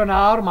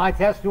seleccionar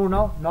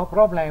mytest1, no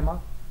problema.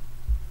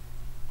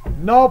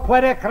 No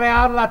puede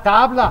crear la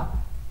tabla,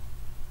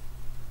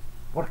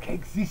 porque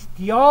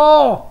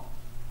existió.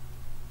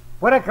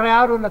 Puede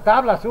crear una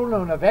tabla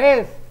solo una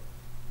vez,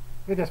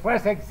 y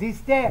después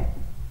existe.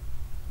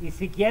 Y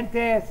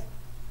siguientes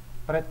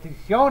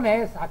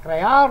pretensiones a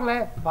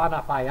crearle van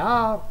a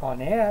fallar con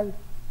él.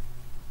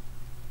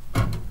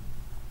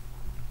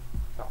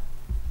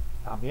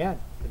 También es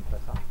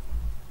interesante.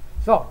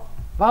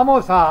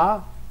 Vamos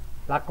a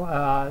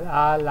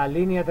la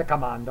línea de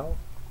comando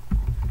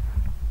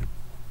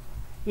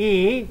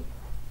y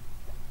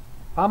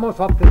vamos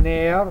a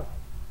obtener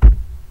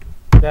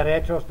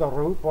derechos de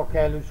root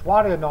porque el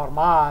usuario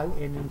normal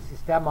en un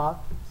sistema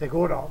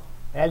seguro,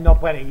 él no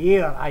puede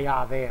ir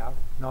allá a ver,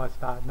 no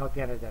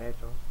tiene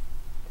derechos.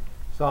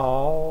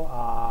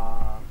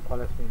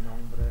 ¿Cuál es mi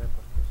nombre?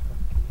 Porque está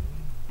aquí.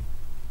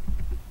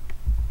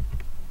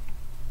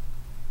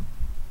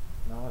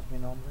 No es mi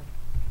nombre.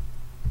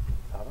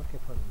 ¿Sabes qué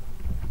fue mi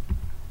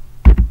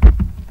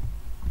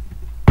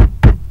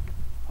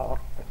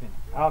nombre?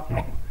 Ok.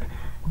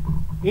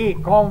 Y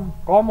con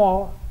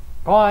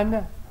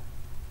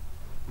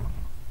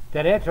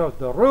derechos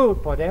de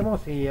root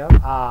podemos ir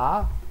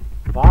a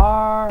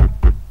var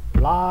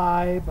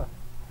lib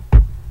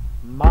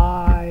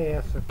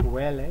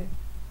mysql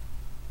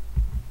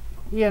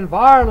y en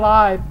var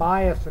lib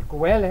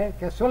mysql,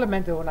 que es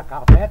solamente una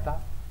carpeta,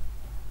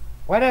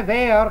 puede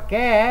ver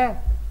que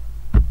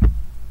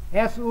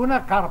es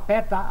una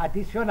carpeta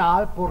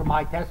adicional por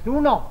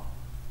mytest1.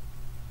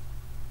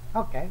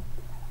 Ok.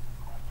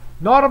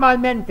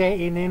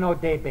 Normalmente en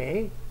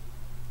InnoDB,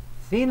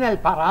 sin el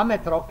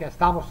parámetro que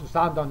estamos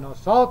usando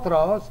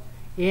nosotros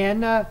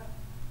en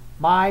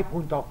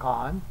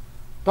my.con,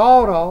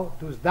 todos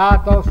tus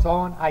datos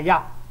son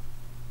allá.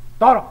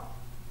 Todo.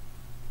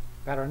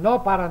 Pero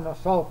no para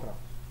nosotros.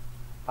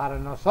 Para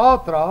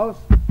nosotros,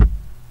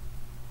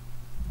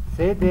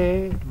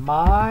 cd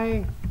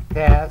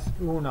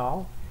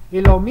mytest1.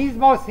 Y lo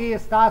mismo si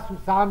estás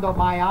usando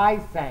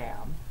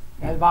myISAM,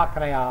 él va a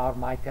crear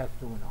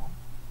mytest1.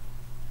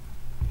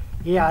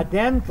 Y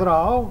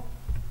adentro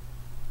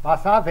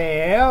vas a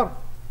ver,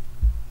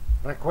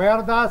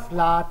 ¿recuerdas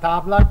la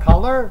tabla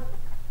color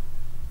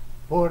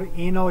por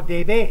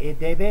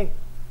InnoDB?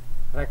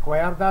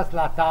 ¿Recuerdas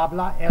la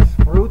tabla es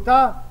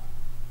fruta?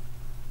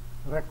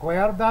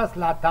 ¿Recuerdas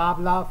la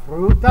tabla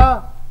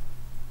fruta?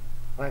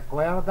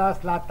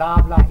 ¿Recuerdas la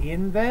tabla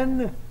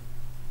inven?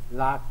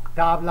 La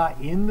tabla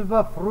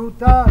inv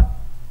fruta?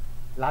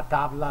 La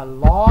tabla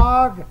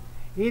log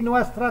y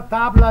nuestra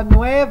tabla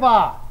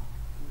nueva.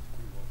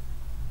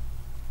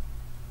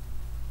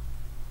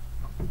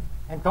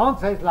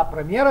 Entonces, la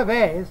primera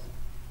vez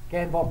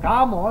que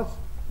invocamos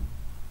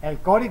el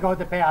código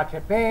de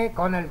PHP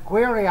con el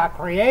query a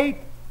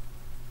create,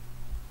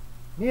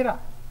 mira,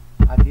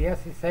 a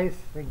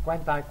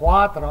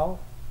 16:54,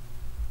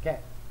 ¿qué?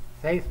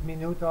 6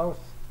 minutos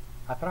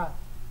atrás,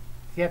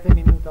 7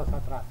 minutos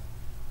atrás,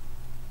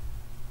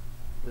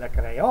 le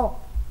creó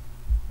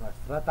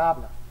nuestra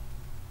tabla.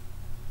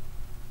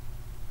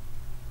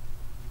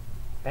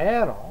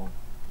 Pero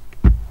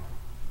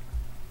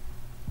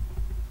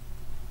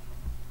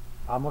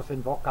vamos a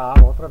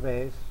invocar otra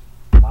vez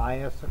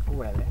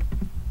MySQL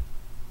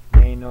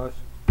menos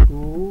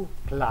U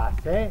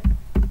clase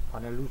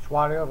con el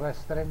usuario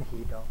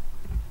restringido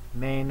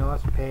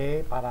menos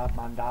P para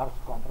mandar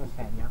su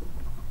contraseña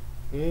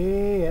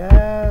y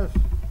es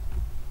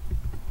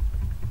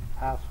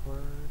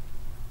password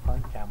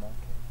con camel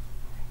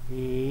case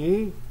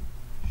y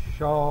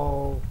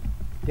show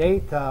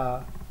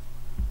data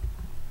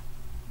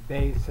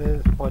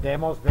bases.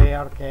 Podemos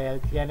ver que él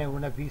tiene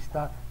una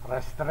vista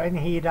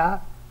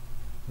restringida,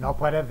 no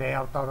puede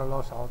ver todos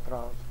los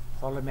otros,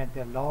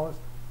 solamente los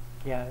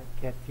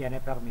que tiene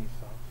permisos.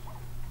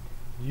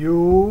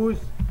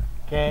 Use,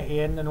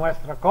 que en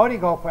nuestro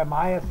código fue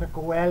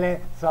MySQL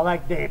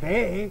select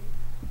DB,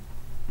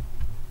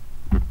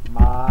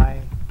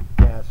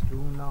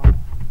 mytest1,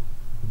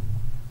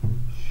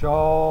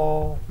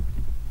 show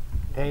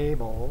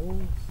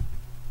tables,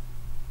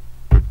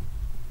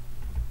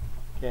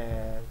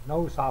 que no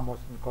usamos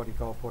un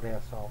código por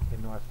eso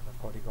en nuestro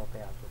código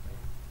PHP.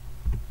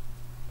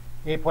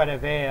 Y puede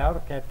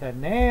ver que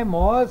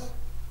tenemos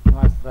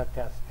nuestra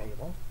test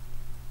table.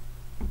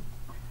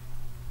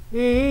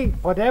 Y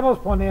podemos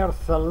poner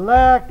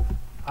select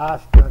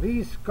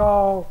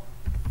asterisco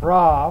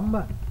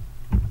from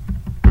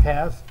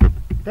test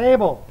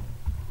table.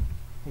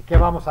 ¿Y qué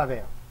vamos a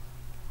ver?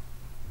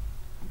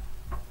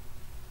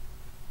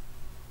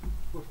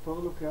 Pues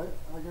todo lo que haya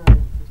en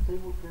test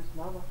table que es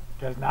nada.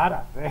 Que es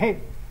nada,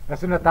 ¿sí?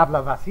 Es una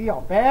tabla vacía,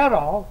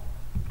 pero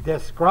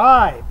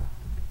describe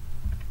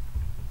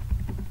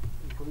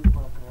El código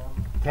para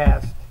crearlo.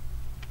 test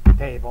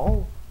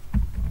table,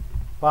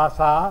 vas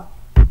a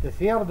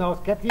decirnos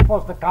qué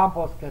tipos de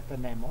campos que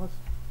tenemos,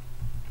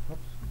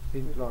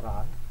 sin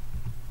plural.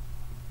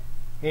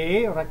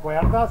 Y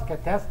recuerdas que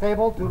test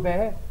table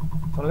tuve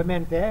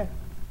solamente,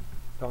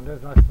 ¿dónde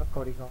es nuestro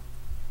código?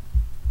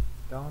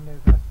 ¿Dónde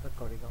es nuestro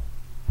código?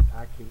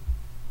 Aquí.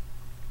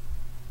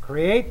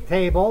 Create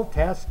table,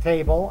 test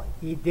table,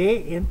 id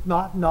int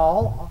not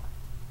null,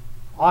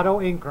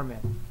 auto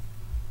increment.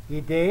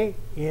 id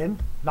int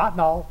not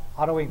null,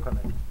 auto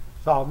increment.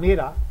 So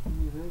mira,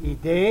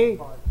 id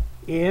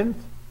int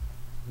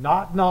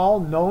not null,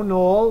 no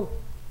null,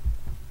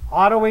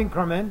 auto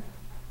increment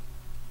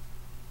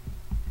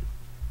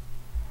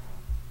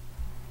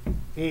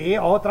y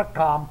otro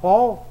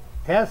campo,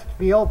 test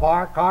field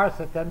varchar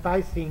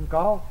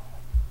 75,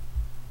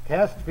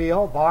 test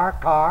field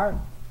varchar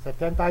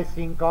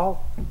 75.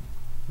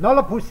 No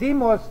lo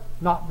pusimos,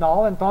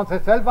 no,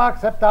 entonces él va a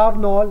aceptar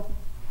null.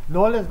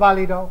 Null es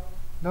válido,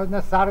 no es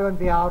necesario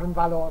enviar un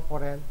valor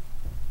por él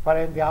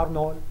para enviar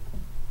null.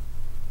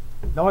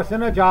 No es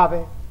una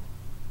llave,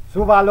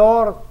 su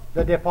valor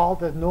de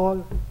default es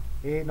null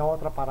y no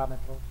otro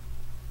parámetro.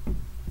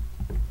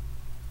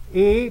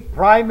 Y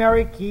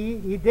primary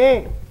key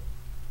ID,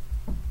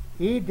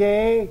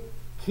 ID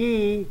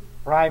key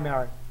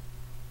primary.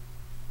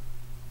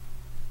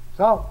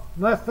 So,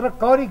 nuestro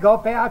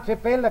código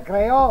PHP le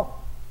creó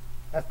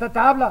esta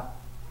tabla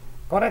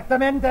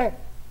correctamente.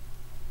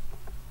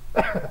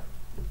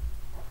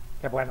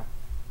 Qué bueno.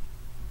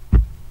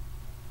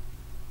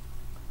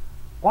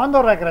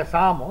 Cuando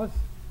regresamos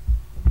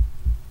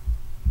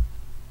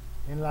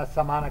en la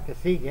semana que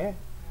sigue,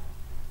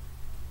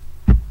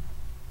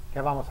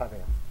 ¿qué vamos a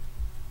ver?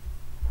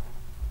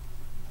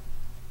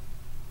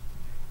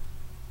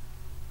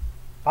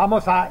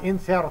 Vamos a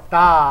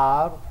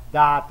insertar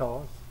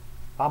datos,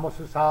 vamos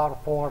a usar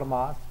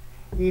formas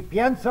y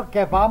pienso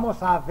que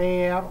vamos a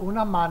ver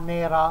una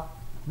manera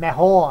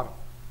mejor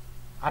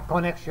a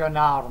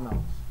conexionarnos.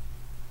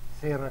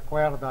 Si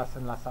recuerdas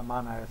en la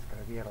semana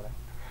escribirle.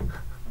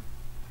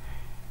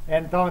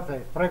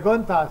 Entonces,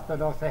 preguntas de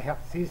los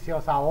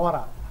ejercicios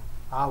ahora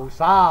a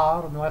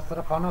usar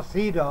nuestro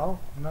conocimiento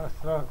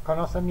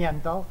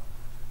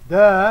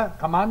de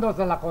comandos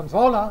de la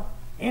consola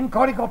en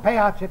código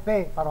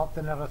PHP para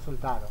obtener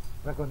resultados.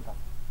 Preguntas.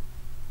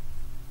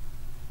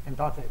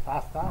 Entonces,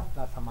 hasta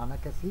la semana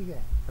que sigue.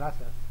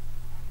 Gracias.